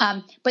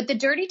 But the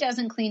Dirty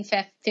Dozen Clean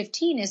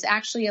 15 is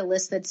actually a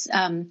list that's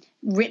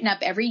written up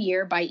every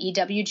year by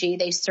EWG.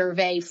 They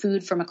survey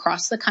food from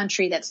across the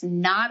country that's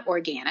not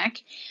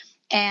organic.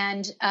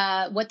 And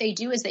what they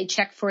do is they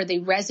check for the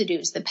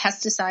residues, the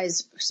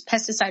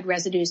pesticide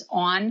residues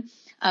on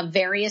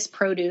various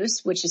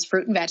produce, which is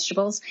fruit and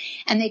vegetables.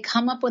 And they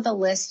come up with a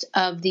list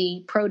of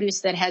the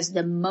produce that has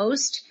the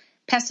most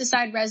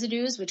pesticide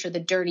residues, which are the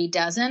Dirty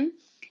Dozen,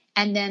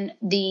 and then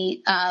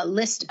the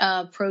list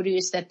of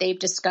produce that they've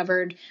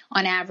discovered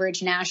on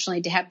average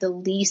nationally to have the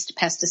least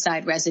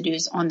pesticide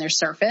residues on their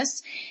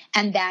surface,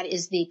 and that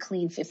is the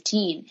Clean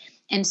 15.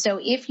 And so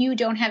if you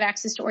don't have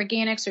access to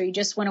organics or you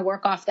just want to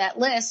work off that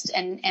list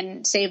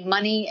and save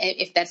money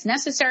if that's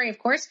necessary, of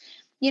course,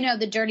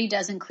 the Dirty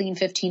Dozen Clean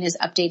 15 is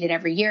updated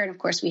every year. And of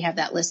course, we have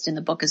that list in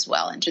the book as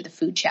well under the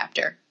food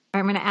chapter.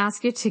 I'm going to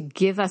ask you to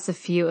give us a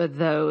few of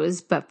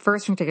those, but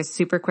first we're going to take a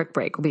super quick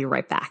break. We'll be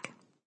right back.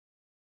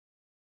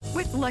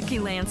 With Lucky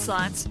Land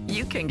Slots,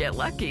 you can get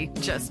lucky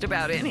just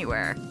about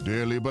anywhere.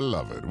 Dearly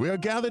beloved, we are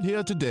gathered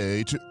here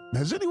today to...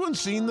 Has anyone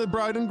seen the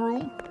bride and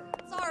groom?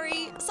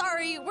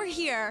 Sorry, we're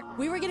here.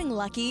 We were getting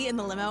lucky in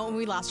the limo and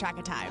we lost track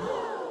of time.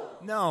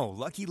 No,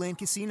 Lucky Land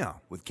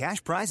Casino, with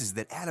cash prizes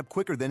that add up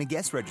quicker than a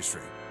guest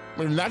registry.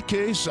 In that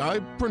case, I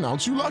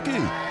pronounce you lucky.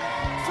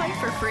 Play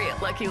for free at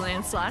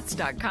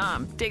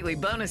LuckyLandSlots.com. Daily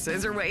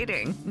bonuses are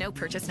waiting. No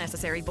purchase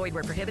necessary. Void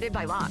where prohibited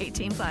by law.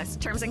 18+.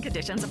 Terms and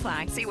conditions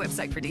apply. See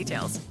website for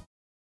details.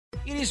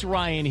 It is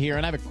Ryan here,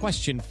 and I have a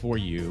question for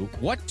you.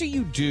 What do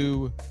you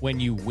do when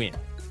you win?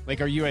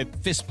 Like, are you a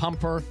fist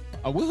pumper?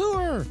 A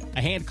woohooer, a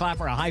hand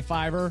clapper, a high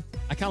fiver.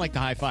 I kind of like the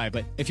high five,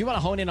 but if you want to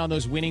hone in on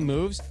those winning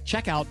moves,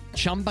 check out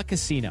Chumba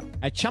Casino.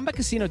 At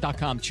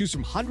ChumbaCasino.com, choose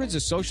from hundreds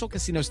of social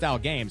casino style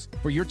games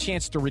for your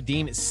chance to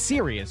redeem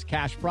serious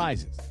cash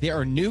prizes. There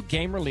are new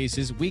game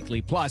releases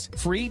weekly, plus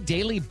free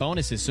daily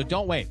bonuses. So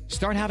don't wait.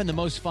 Start having the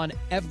most fun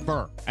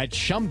ever at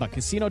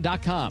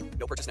ChumbaCasino.com.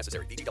 No purchase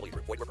necessary. VGW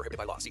Group. Void where prohibited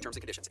by law. See terms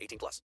and conditions.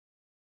 18+.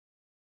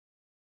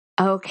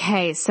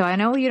 Okay, so I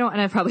know you don't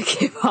want to probably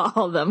give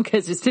all of them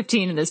because there's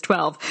 15 and there's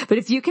 12, but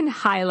if you can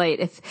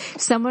highlight, if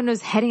someone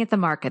was heading at the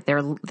market,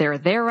 they're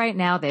there right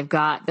now,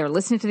 they're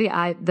listening to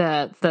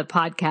the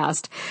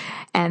podcast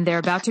and they're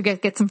about to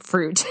get some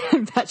fruit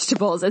and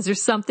vegetables. Is there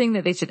something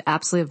that they should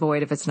absolutely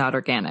avoid if it's not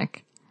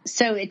organic?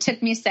 So it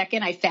took me a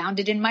second. I found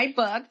it in my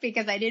book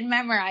because I didn't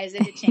memorize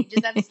it. It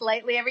changes up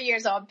slightly every year.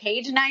 So on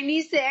page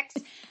 96,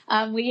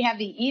 we have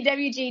the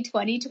EWG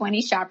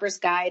 2020 Shopper's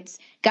Guide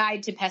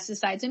to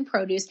Pesticides and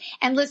Produce.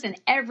 And listen,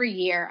 every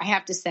year, I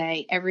have to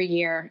say,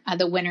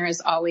 the winner is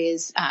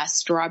always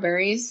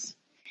strawberries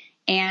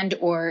and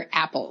or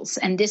apples.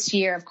 And this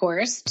year, of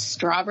course,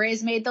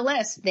 strawberries made the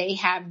list. They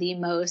have the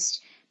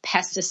most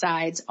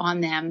pesticides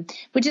on them,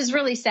 which is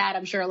really sad.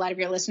 I'm sure a lot of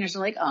your listeners are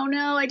like, oh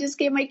no, I just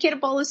gave my kid a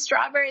bowl of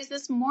strawberries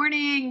this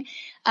morning.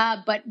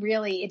 But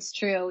really it's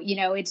true. You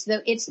know, it's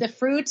the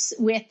fruits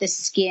with the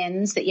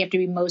skins that you have to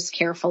be most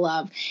careful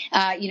of.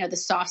 The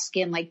soft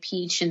skin like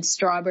peach and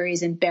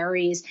strawberries and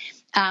berries.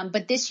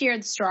 But this year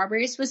the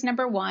strawberries was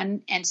number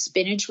 1 and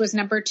spinach was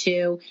number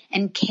 2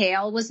 and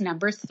kale was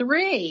number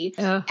 3.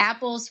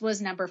 Apples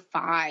was number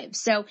 5.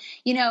 So,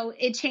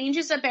 it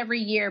changes up every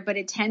year, but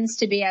it tends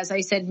to be, as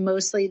I said,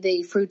 mostly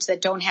the fruits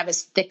that don't have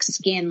as thick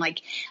skin,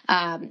 like,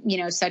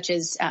 such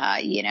as,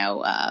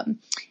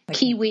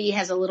 kiwi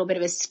has a little bit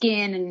of a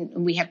skin,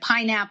 and we have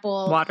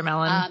pineapple,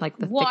 watermelon, like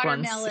the thick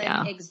ones. Watermelon,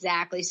 yeah.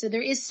 Exactly. So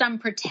there is some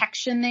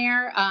protection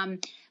there.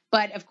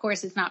 But of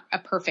course, it's not a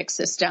perfect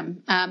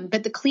system.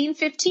 But the Clean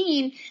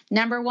 15,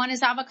 number 1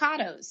 is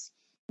avocados.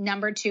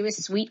 Number 2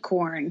 is sweet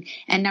corn.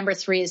 And number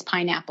 3 is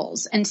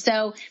pineapples. And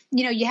so,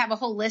 you have a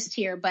whole list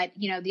here. But,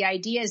 the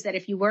idea is that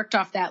if you worked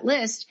off that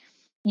list,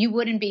 you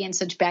wouldn't be in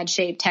such bad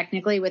shape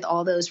technically with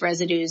all those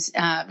residue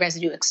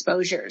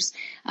exposures.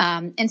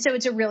 And so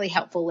it's a really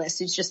helpful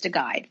list. It's just a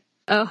guide.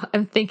 Oh,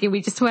 I'm thinking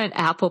we just went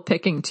apple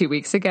picking 2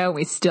 weeks ago. And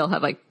we still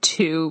have like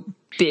 2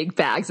 big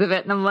bags of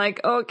it. And I'm like,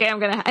 okay,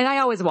 and I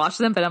always wash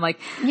them, but I'm like,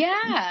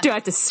 yeah, do I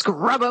have to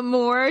scrub them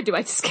more? Do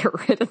I just get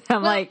rid of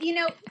them? Well,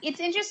 it's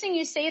interesting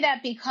you say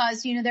that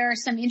because, there are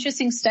some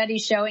interesting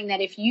studies showing that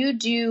if you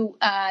do,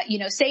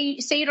 say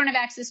you don't have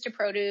access to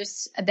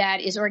produce that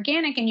is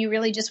organic and you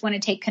really just want to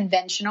take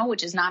conventional,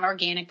 which is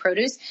non-organic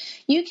produce,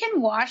 you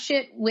can wash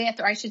it with,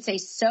 or I should say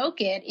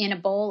soak it in a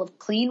bowl of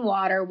clean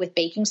water with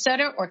baking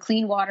soda or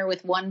clean water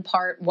with 1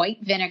 part white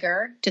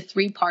vinegar to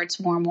 3 parts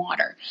warm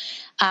water.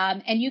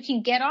 And you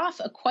can get off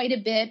quite a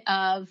bit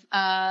of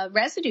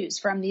residues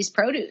from these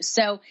produce.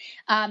 So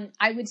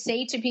I would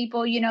say to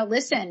people,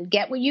 listen,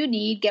 get what you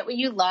need, get what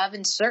you love,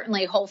 and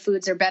certainly whole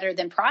foods are better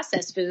than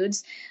processed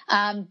foods.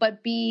 But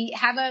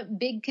have a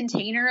big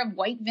container of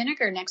white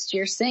vinegar next to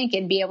your sink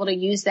and be able to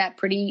use that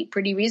pretty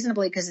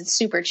reasonably because it's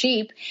super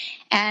cheap.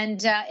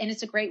 And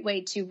it's a great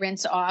way to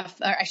rinse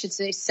off, or I should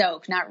say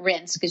soak, not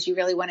rinse, because you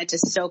really want it to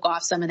soak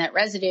off some of that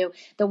residue.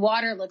 The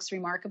water looks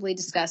remarkably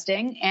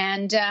disgusting,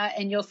 and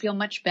you'll feel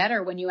much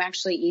better when you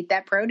actually eat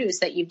that produce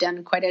that you've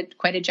done quite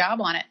a job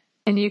on it.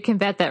 And you can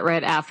bet that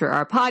right after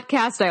our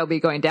podcast, I will be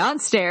going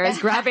downstairs,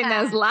 grabbing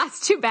those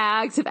last 2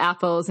 bags of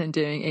apples and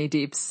doing a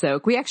deep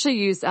soak. We actually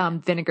use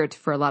vinegar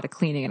for a lot of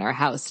cleaning in our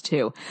house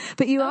too.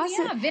 But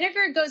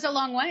vinegar goes a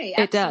long way.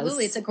 It does.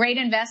 Absolutely. It's a great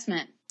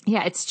investment.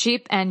 Yeah, it's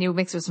cheap and you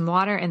mix it with some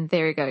water and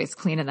there you go. It's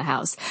clean in the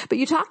house. But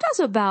you talked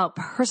also about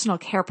personal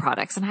care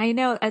products. And I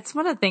know it's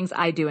one of the things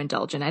I do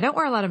indulge in. I don't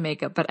wear a lot of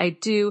makeup, but I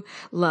do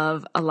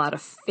love a lot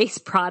of face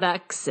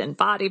products and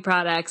body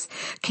products.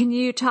 Can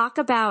you talk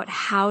about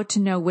how to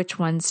know which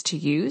ones to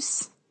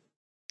use?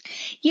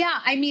 Yeah,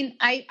 I mean,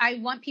 I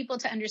want people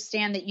to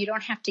understand that you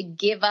don't have to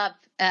give up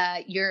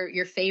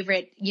your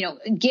favorite,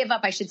 give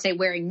up, I should say,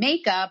 wearing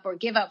makeup or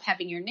give up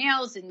having your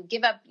nails and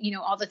give up,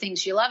 all the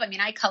things you love. I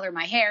mean, I color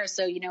my hair,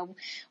 so,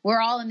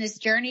 we're all in this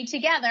journey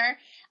together.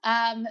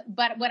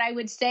 But what I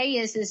would say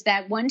is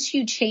that once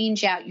you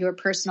change out your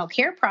personal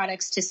care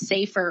products to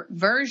safer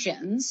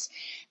versions,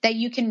 that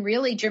you can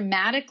really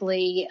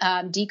dramatically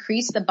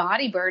decrease the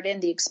body burden,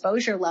 the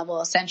exposure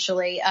level,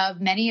 essentially, of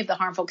many of the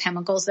harmful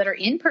chemicals that are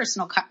in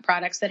personal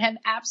products that have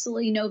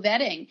absolutely no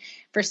vetting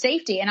for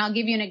safety. And I'll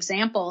give you an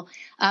example.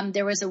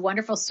 There was a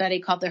wonderful study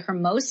called the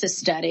Hermosa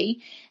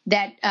study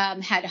that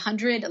had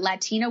 100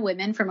 Latina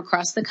women from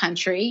across the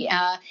country.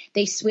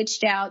 They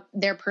switched out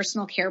their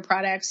personal care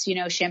products,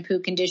 shampoo,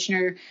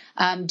 conditioner,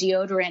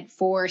 deodorant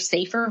for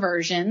safer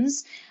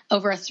versions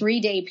over a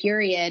 3-day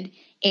period.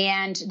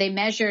 And they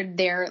measured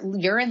their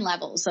urine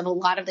levels of a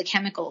lot of the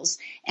chemicals,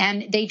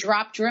 and they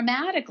dropped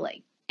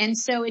dramatically. And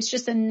so it's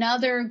just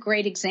another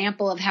great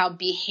example of how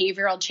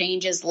behavioral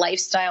changes,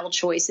 lifestyle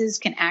choices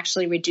can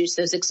actually reduce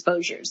those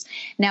exposures.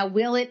 Now,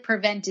 will it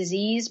prevent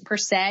disease per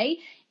se?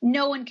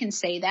 no one can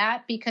say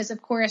that because,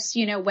 of course,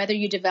 whether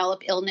you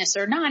develop illness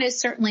or not is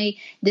certainly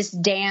this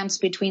dance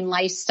between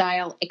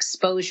lifestyle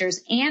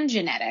exposures and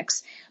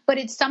genetics. But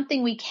it's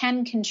something we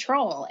can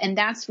control. And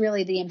that's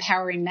really the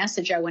empowering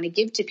message I want to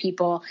give to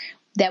people,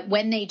 that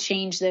when they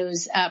change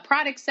those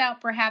products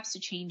out, perhaps to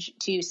change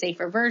to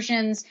safer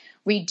versions,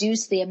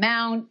 reduce the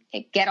amount,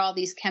 get all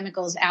these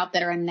chemicals out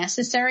that are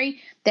unnecessary,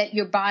 that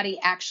your body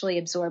actually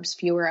absorbs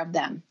fewer of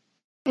them.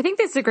 I think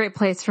this is a great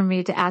place for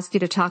me to ask you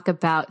to talk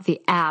about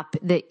the app,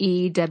 the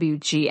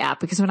EWG app,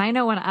 because when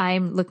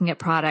I'm looking at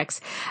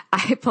products,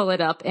 I pull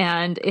it up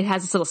and it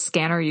has this little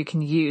scanner you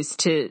can use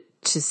to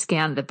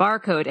scan the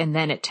barcode, and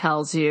then it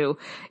tells you,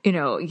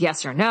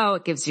 yes or no.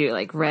 It gives you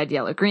like red,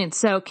 yellow, green.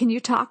 So can you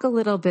talk a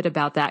little bit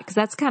about that? Because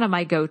that's kind of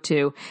my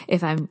go-to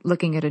if I'm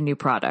looking at a new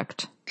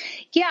product.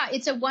 Yeah,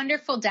 it's a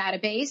wonderful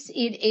database.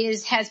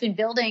 It has been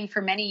building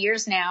for many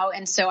years now.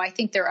 And so I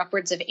think there are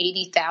upwards of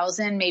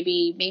 80,000,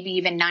 maybe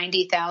even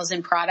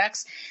 90,000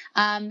 products.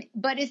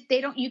 But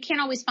you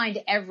can't always find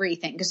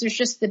everything because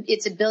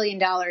it's a $1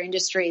 billion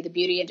industry, the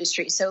beauty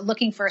industry. So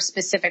looking for a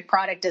specific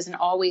product doesn't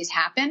always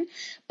happen,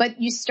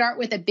 but you start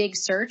with a big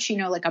search,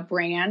 like a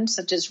brand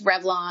such as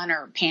Revlon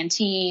or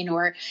Pantene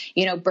or,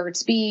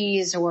 Burt's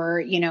Bees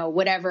or,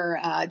 whatever,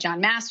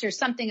 John Masters,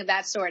 something of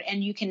that sort.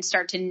 And you can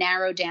start to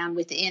narrow down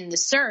within the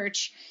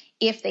search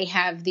if they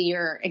have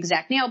your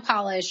exact nail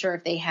polish or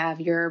if they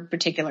have your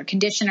particular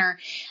conditioner.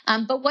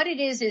 But what it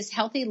is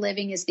Healthy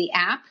Living is the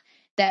app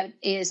that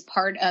is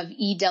part of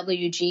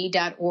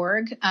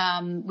EWG.org,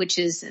 which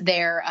is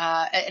their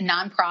a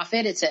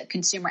nonprofit. It's a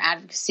consumer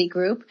advocacy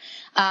group.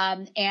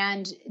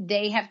 And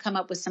they have come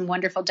up with some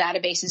wonderful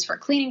databases for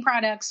cleaning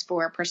products,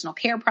 for personal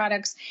care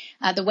products.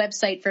 The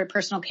website for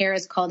personal care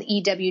is called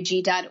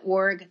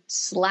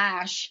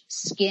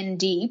EWG.org/skin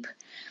deep.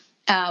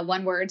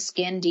 One word,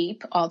 Skin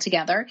Deep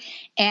altogether.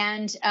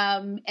 And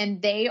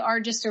they are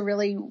just a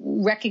really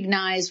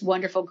recognized,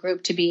 wonderful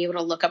group to be able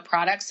to look up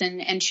products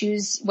and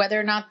choose whether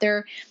or not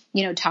they're,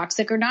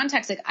 toxic or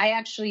non-toxic. I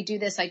actually do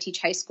this. I teach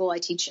high school. I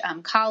teach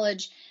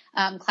college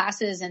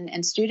classes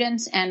and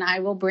students, and I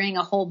will bring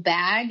a whole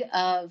bag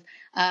of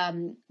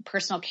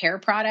personal care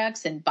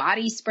products and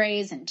body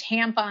sprays and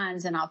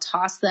tampons, and I'll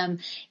toss them,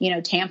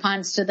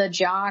 tampons to the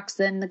jocks.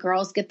 Then the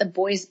girls get the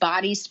boys'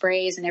 body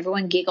sprays and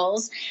everyone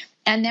giggles.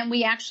 And then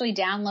we actually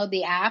download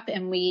the app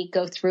and we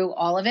go through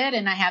all of it,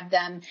 and I have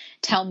them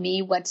tell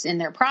me what's in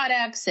their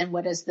products and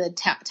what is the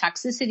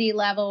toxicity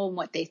level and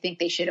what they think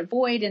they should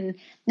avoid. And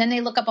then they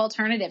look up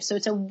alternatives. So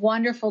it's a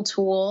wonderful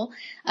tool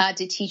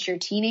to teach your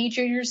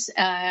teenagers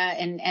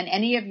and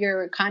any of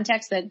your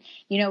contacts that,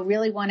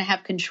 really want to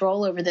have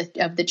control over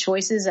the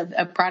choices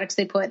of products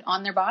they put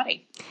on their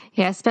body.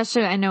 Yeah,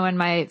 especially I know when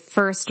my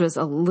first was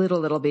a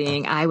little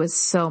being, I was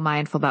so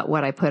mindful about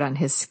what I put on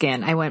his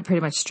skin. I went pretty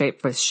much straight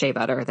for shea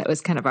butter. That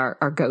was kind of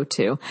our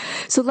go-to.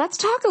 So let's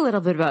talk a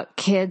little bit about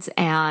kids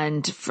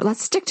and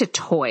let's stick to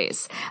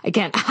toys.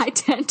 Again, I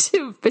tend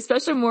to,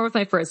 especially more with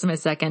my first and my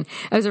second,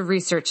 I was a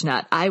research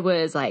nut. I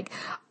was like,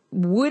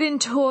 wooden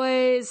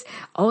toys,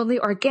 only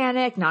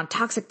organic,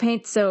 non-toxic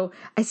paint. So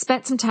I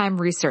spent some time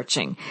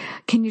researching.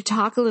 Can you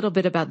talk a little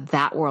bit about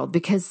that world?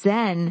 Because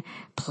then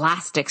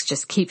plastics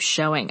just keep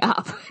showing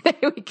up.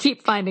 We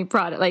keep finding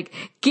product like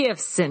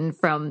gifts and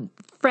from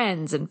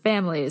friends and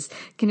families.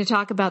 Can you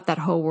talk about that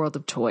whole world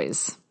of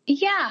toys?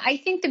 Yeah, I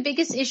think the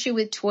biggest issue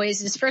with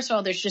toys is, first of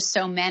all, there's just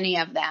so many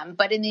of them.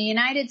 But in the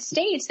United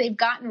States, they've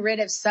gotten rid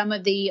of some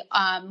of the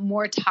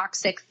more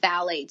toxic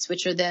phthalates,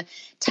 which are the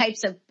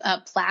types of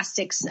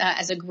plastics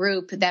as a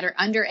group that are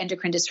under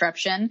endocrine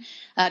disruption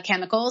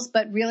chemicals,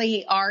 but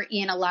really are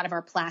in a lot of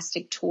our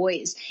plastic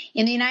toys.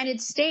 In the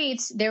United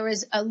States, there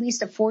was at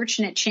least a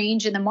fortunate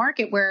change in the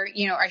market where,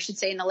 I should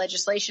say in the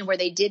legislation where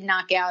they did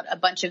knock out a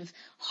bunch of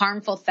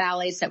harmful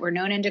phthalates that were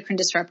known endocrine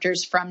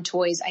disruptors from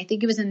toys. I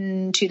think it was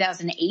in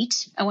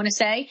 2008, I want to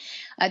say,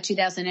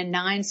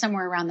 2009,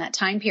 somewhere around that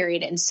time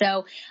period. And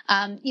so,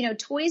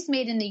 toys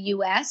made in the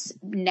U.S.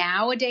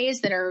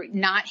 nowadays that are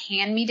not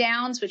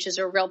hand-me-downs, which is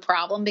a real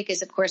problem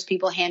because, of course,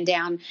 people hand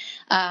down,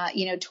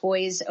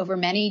 toys over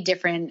many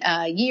different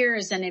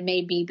years, and it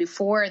may be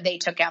before they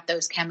took out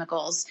those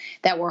chemicals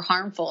that were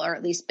harmful or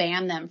at least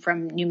banned them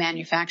from new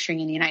manufacturing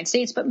in the United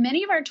States. But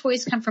many of our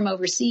toys come from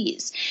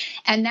overseas,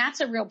 and that's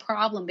a real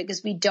problem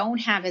because we don't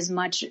have as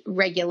much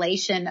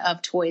regulation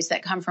of toys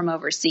that come from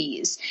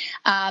overseas.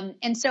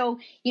 And so,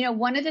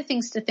 one of the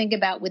things to think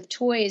about with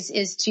toys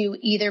is to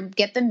either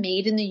get them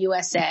made in the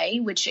USA,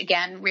 which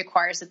again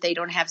requires that they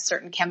don't have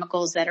certain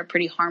chemicals that are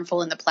pretty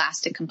harmful in the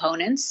plastic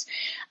components.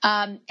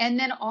 And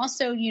then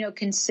also,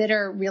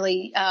 consider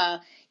really,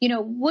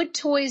 wood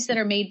toys that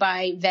are made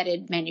by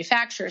vetted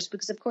manufacturers,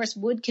 because of course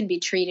wood can be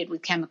treated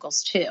with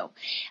chemicals too.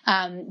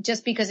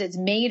 Just because it's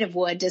made of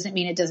wood doesn't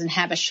mean it doesn't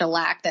have a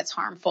shellac that's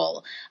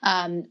harmful,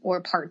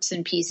 or parts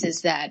and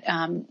pieces that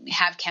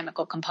have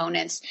chemical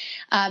components.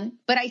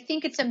 But I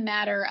think it's a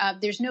matter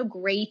of, there's no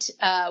great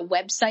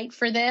website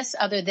for this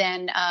other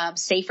than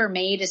Safer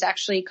Made is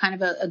actually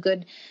kind of a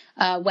good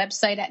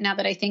website now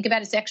that I think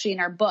about it. It's actually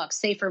in our book,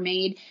 Safer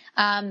Made.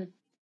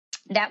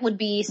 that would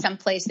be some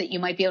place that you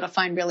might be able to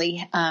find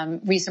really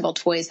reasonable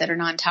toys that are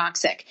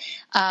non-toxic.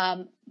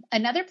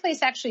 Another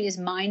place actually is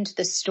Mind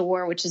the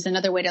Store, which is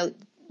another way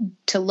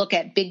to look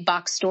at big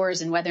box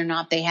stores and whether or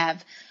not they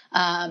have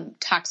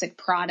toxic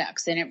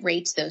products, and it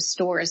rates those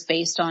stores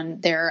based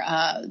on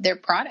their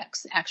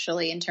products,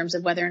 actually, in terms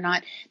of whether or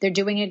not they're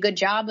doing a good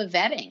job of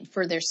vetting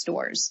for their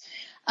stores.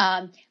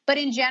 But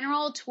in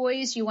general,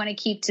 toys you want to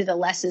keep to the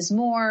less is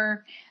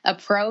more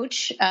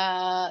approach,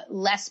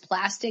 less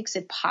plastics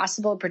if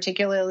possible,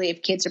 particularly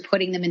if kids are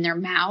putting them in their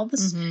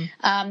mouths.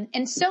 Mm-hmm.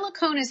 And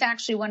silicone is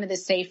actually one of the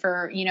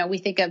safer, we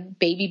think of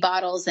baby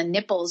bottles and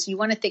nipples. You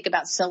want to think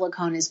about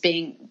silicone as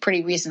being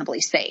pretty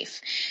reasonably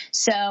safe.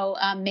 So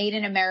made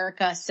in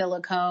America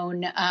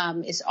silicone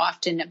is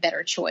often a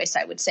better choice,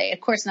 I would say.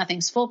 Of course,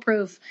 nothing's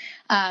foolproof.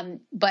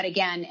 But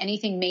again,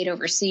 anything made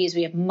overseas,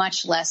 we have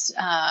much less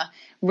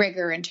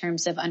rigor in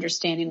terms of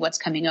understanding what's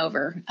coming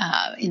over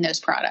in those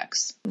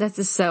products. This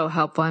is so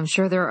helpful. I'm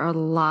sure there are a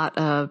lot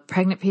of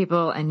pregnant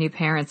people and new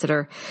parents that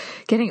are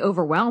getting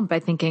overwhelmed by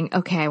thinking,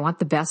 okay, I want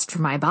the best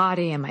for my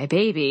body and my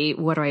baby.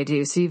 What do I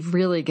do? So you've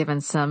really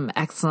given some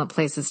excellent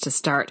places to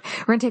start.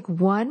 We're going to take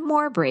one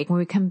more break. When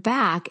we come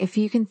back, if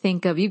you can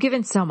think of, you've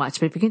given so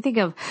much, but if you can think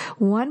of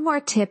one more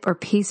tip or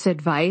piece of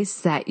advice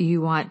that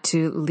you want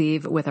to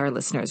leave with our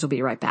listeners, we'll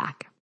be right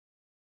back.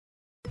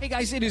 Hey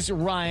guys, it is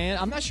Ryan.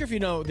 I'm not sure if you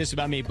know this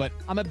about me, but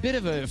I'm a bit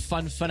of a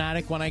fun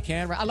fanatic when I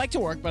can. I like to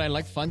work, but I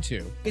like fun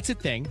too. It's a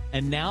thing.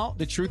 And now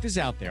the truth is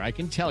out there. I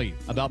can tell you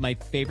about my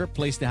favorite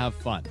place to have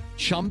fun.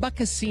 Chumba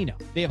Casino.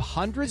 They have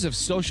hundreds of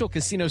social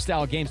casino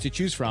style games to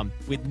choose from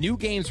with new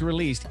games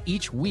released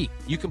each week.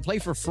 You can play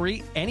for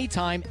free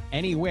anytime,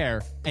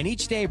 anywhere. And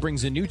each day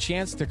brings a new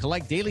chance to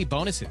collect daily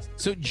bonuses.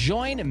 So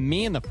join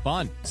me in the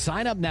fun.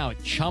 Sign up now at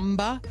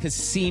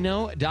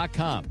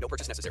ChumbaCasino.com. No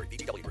purchase necessary.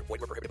 VGW Group. Void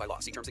where prohibited by law.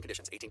 See terms and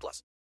conditions.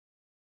 18+.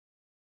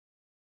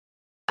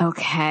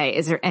 Okay.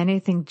 Is there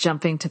anything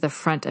jumping to the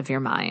front of your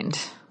mind?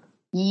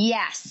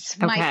 Yes.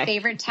 My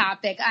favorite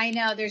topic. I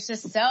know there's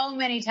just so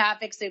many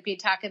topics that we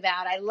talk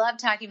about. I love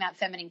talking about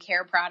feminine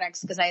care products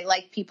because I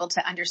like people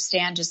to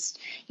understand just,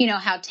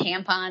 how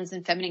tampons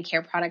and feminine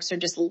care products are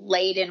just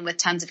laden with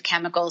tons of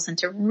chemicals, and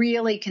to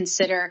really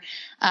consider,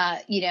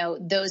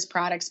 those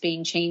products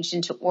being changed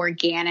into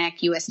organic,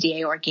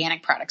 USDA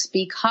organic products,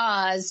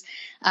 because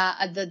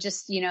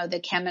the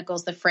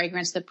chemicals, the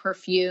fragrance, the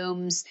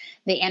perfumes,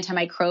 the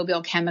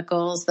antimicrobial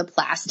chemicals, the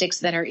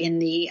plastics that are in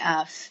the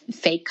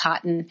fake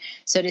cotton,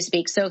 so to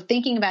speak. So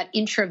thinking about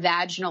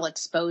intravaginal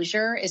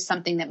exposure is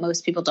something that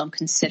most people don't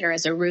consider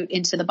as a route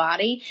into the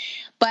body.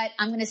 But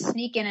I'm going to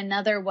sneak in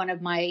another one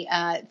of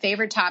my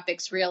favorite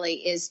topics really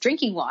is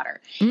drinking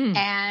water.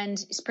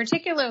 And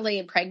particularly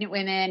in pregnant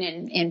women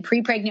and in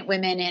pre-pregnant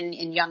women and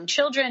in young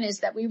children,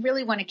 is that we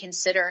really want to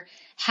consider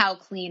how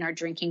clean our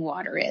drinking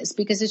water is,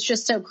 because it's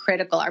just so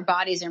critical. Our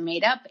bodies are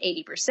made up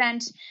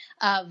 80%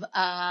 of,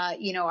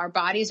 our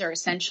bodies are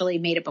essentially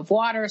made up of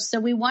water. So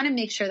we want to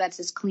make sure that's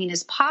as clean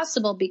as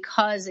possible,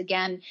 because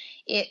again,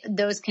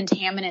 those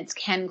contaminants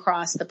can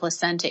cross the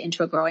placenta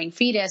into a growing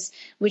fetus,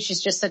 which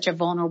is just such a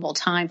vulnerable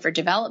time for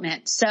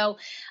development. So,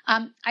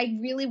 I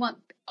really want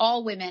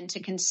all women to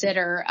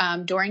consider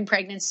during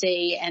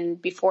pregnancy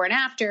and before and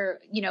after,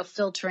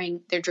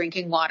 filtering their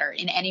drinking water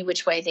in any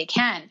which way they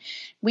can.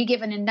 We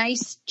give a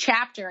nice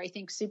chapter, I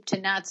think, soup to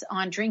nuts,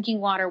 on drinking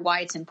water,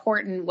 why it's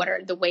important, what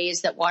are the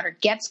ways that water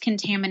gets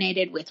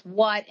contaminated with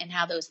what, and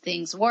how those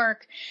things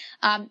work.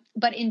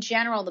 But in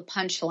general, the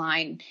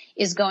punchline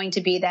is going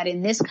to be that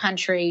in this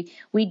country,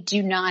 we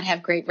do not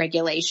have great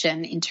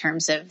regulation in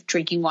terms of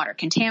drinking water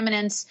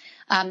contaminants.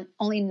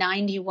 Only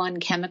 91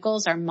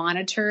 chemicals are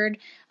monitored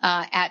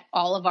at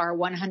all of our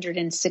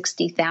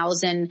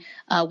 160,000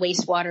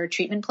 wastewater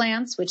treatment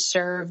plants, which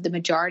serve the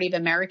majority of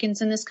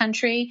Americans in this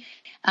country.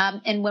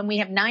 And when we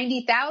have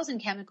 90,000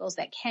 chemicals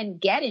that can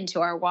get into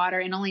our water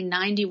and only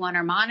 91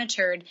 are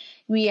monitored,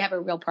 we have a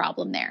real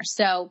problem there.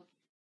 So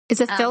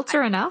is a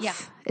filter enough? Yeah.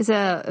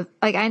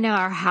 I know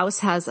our house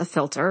has a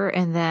filter,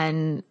 and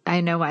then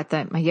I know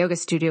at my yoga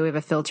studio we have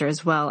a filter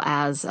as well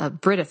as a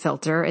Brita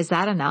filter. Is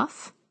that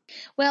enough?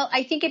 Well,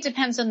 I think it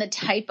depends on the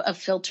type of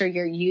filter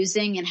you're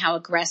using and how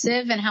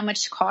aggressive and how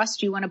much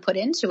cost you want to put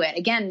into it.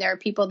 Again, there are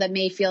people that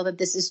may feel that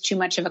this is too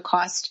much of a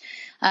cost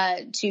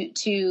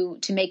to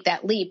make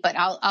that leap. But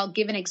I'll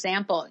give an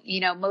example.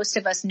 Most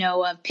of us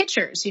know of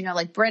pitchers,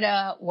 like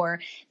Brita or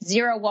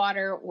Zero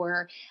Water,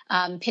 or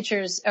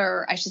pitchers,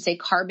 or I should say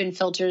carbon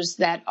filters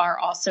that are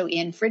also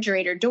in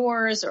refrigerator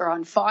doors or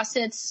on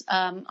faucets,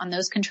 on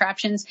those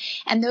contraptions.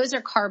 And those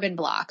are carbon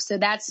blocks. So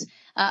that's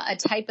a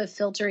type of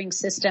filtering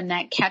system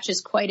that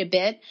catches quite a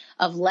bit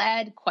of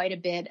lead, quite a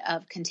bit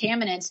of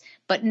contaminants,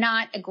 but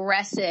not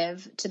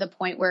aggressive to the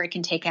point where it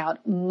can take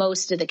out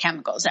most of the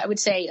chemicals. I would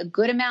say a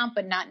good amount,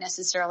 but not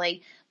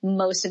necessarily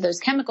most of those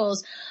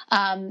chemicals.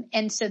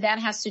 And so that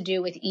has to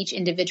do with each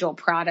individual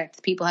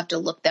product. People have to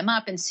look them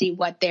up and see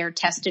what they're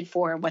tested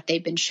for, what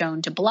they've been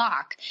shown to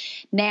block.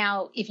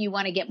 Now, if you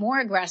want to get more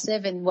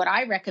aggressive, and what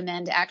I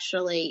recommend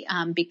actually,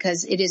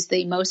 because it is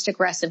the most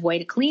aggressive way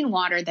to clean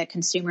water that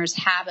consumers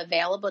have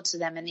available to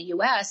them in the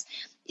U.S.,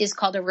 is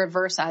called a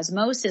reverse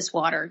osmosis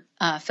water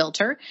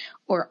filter,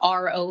 or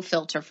RO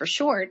filter for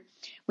short.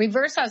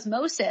 Reverse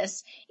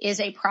osmosis is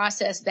a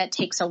process that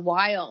takes a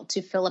while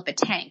to fill up a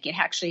tank. It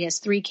actually has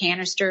 3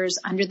 canisters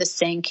under the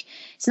sink.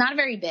 It's not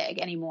very big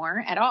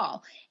anymore at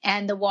all.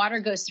 And the water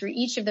goes through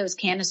each of those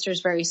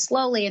canisters very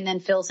slowly and then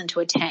fills into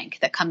a tank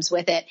that comes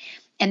with it.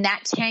 And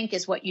that tank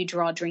is what you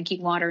draw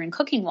drinking water and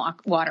cooking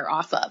water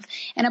off of.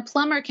 And a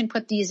plumber can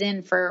put these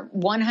in for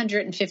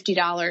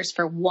 $150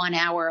 for 1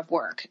 hour of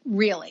work.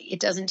 Really, it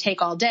doesn't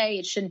take all day.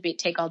 It shouldn't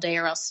take all day,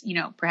 or else,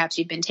 perhaps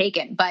you've been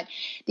taken. But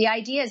the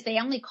idea is they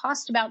only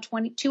cost about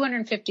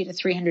 $250 to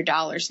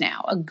 $300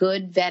 now. A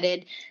good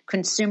vetted,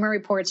 Consumer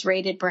Reports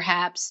rated,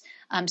 perhaps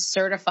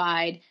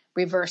certified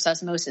reverse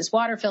osmosis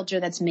water filter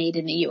that's made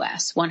in the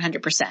U.S.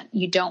 100%.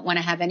 You don't want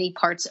to have any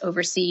parts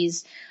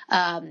overseas,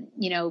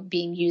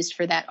 being used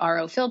for that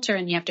RO filter,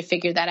 and you have to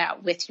figure that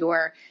out with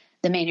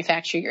the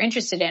manufacturer you're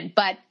interested in.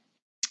 But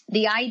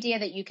the idea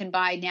that you can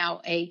buy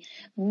now a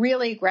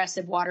really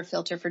aggressive water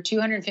filter for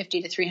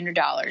 $250 to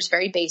 $300,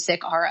 very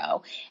basic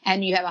RO,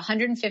 and you have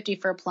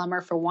 $150 for a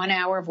plumber for 1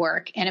 hour of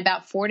work, and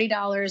about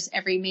 $40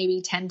 every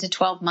maybe 10 to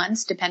 12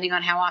 months, depending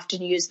on how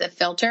often you use the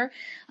filter,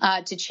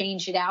 to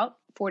change it out.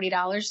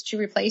 $40 to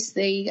replace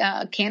the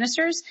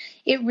canisters,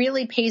 it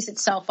really pays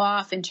itself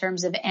off in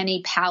terms of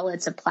any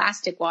pallets of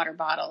plastic water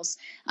bottles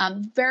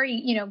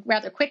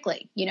rather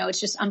quickly. It's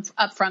just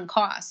upfront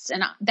costs.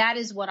 And that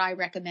is what I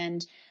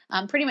recommend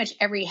pretty much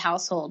every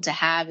household to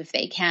have if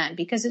they can,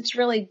 because it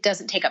really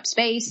doesn't take up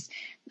space,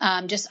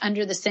 just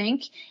under the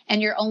sink,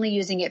 and you're only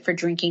using it for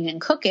drinking and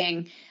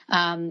cooking,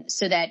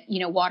 so that,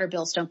 water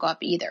bills don't go up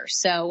either.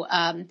 So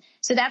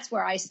that's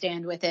where I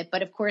stand with it.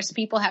 But of course,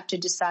 people have to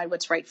decide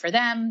what's right for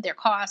them, their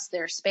costs,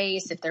 their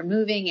space, if they're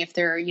moving, if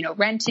they're,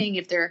 renting,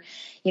 if they're,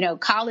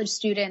 college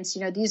students.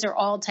 These are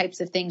all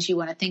types of things you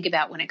want to think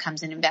about when it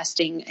comes in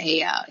investing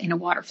in a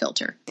water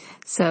filter.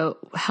 So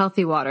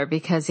healthy water,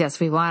 because yes,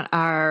 we want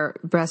our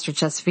breast or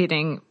chest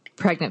feeding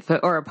pregnant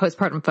or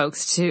postpartum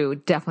folks to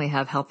definitely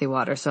have healthy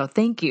water. So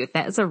thank you.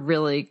 That is a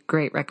really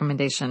great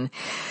recommendation.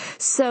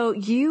 So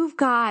you've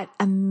got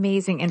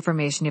amazing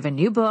information. You have a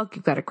new book.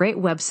 You've got a great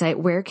website.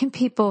 Where can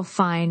people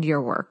find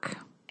your work?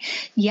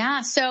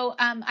 Yeah. So,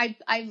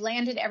 I've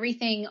landed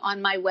everything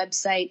on my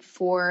website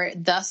for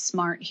The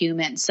Smart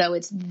Human. So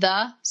it's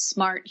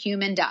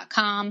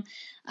thesmarthuman.com.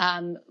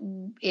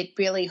 It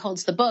really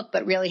holds the book,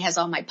 but really has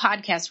all my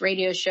podcasts,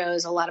 radio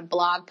shows, a lot of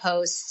blog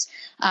posts,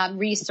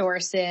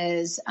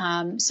 resources.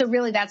 So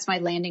really that's my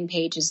landing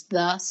page, is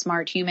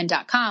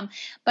thesmarthuman.com.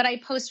 But I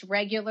post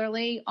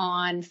regularly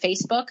on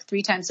Facebook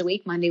 3 times a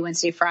week, Monday,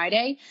 Wednesday,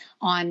 Friday,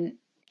 on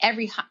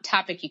every hot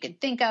topic you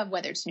could think of,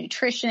 whether it's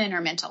nutrition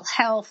or mental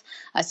health,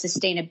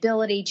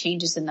 sustainability,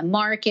 changes in the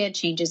market,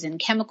 changes in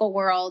chemical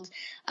world.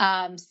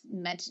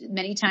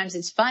 Many times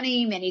it's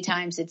funny, many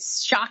times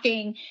it's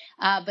shocking,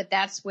 but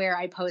that's where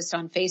I post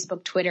on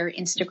Facebook, Twitter,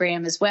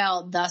 Instagram as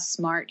well, The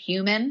Smart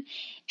Human.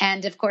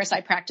 And of course,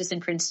 I practice in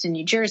Princeton,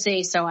 New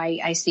Jersey, so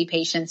I see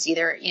patients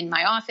either in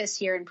my office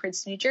here in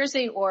Princeton, New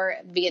Jersey, or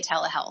via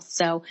telehealth.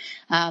 So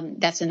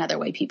that's another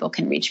way people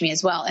can reach me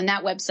as well. And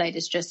that website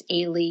is just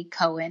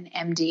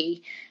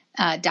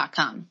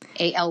AlyCohenMD.com,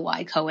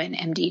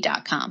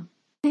 AlyCohenMD.com.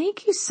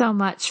 Thank you so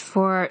much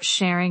for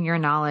sharing your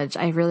knowledge.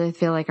 I really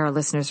feel like our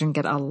listeners can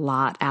get a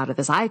lot out of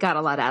this. I got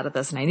a lot out of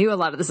this, and I knew a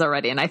lot of this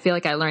already, and I feel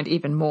like I learned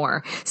even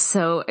more.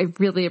 So I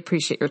really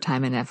appreciate your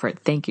time and effort.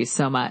 Thank you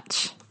so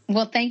much.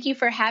 Well, thank you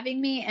for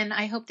having me, and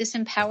I hope this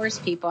empowers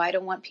people. I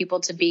don't want people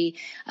to be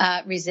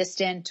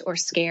resistant or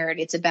scared.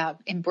 It's about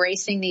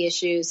embracing the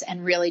issues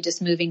and really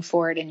just moving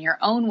forward in your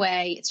own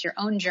way. It's your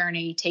own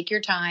journey. Take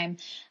your time.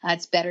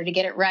 It's better to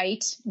get it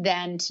right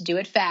than to do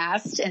it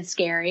fast and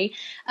scary.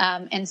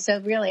 And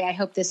so really, I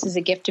hope this is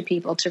a gift to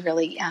people to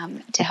really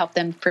to help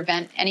them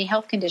prevent any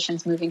health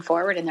conditions moving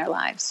forward in their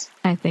lives.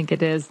 I think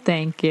it is.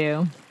 Thank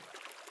you.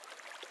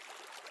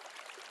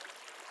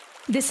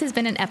 This has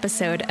been an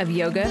episode of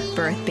Yoga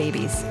Birth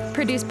Babies,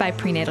 produced by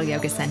Prenatal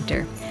Yoga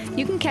Center.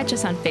 You can catch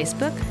us on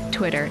Facebook,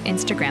 Twitter,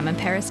 Instagram, and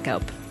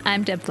Periscope.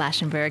 I'm Deb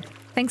Flaschenberg.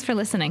 Thanks for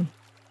listening.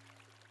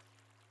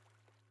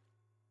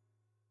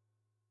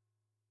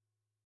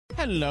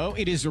 Hello,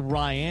 it is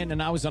Ryan,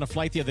 and I was on a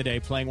flight the other day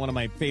playing one of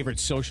my favorite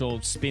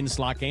social spin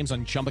slot games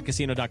on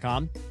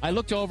ChumbaCasino.com. I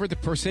looked over at the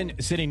person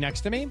sitting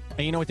next to me, and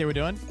you know what they were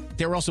doing?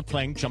 They were also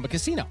playing Chumba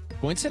Casino.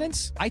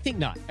 Coincidence? I think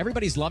not.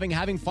 Everybody's loving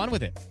having fun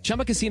with it.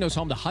 Chumba Casino is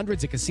home to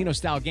hundreds of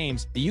casino-style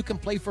games that you can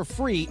play for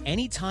free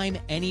anytime,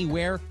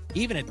 anywhere,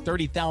 even at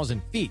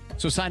 30,000 feet.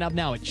 So sign up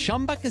now at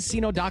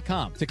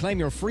ChumbaCasino.com to claim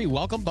your free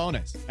welcome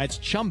bonus. That's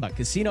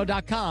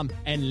ChumbaCasino.com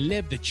and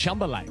live the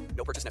Chumba life.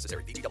 No purchase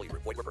necessary. VGW.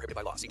 Void where prohibited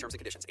by law. See terms and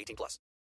conditions. 18+.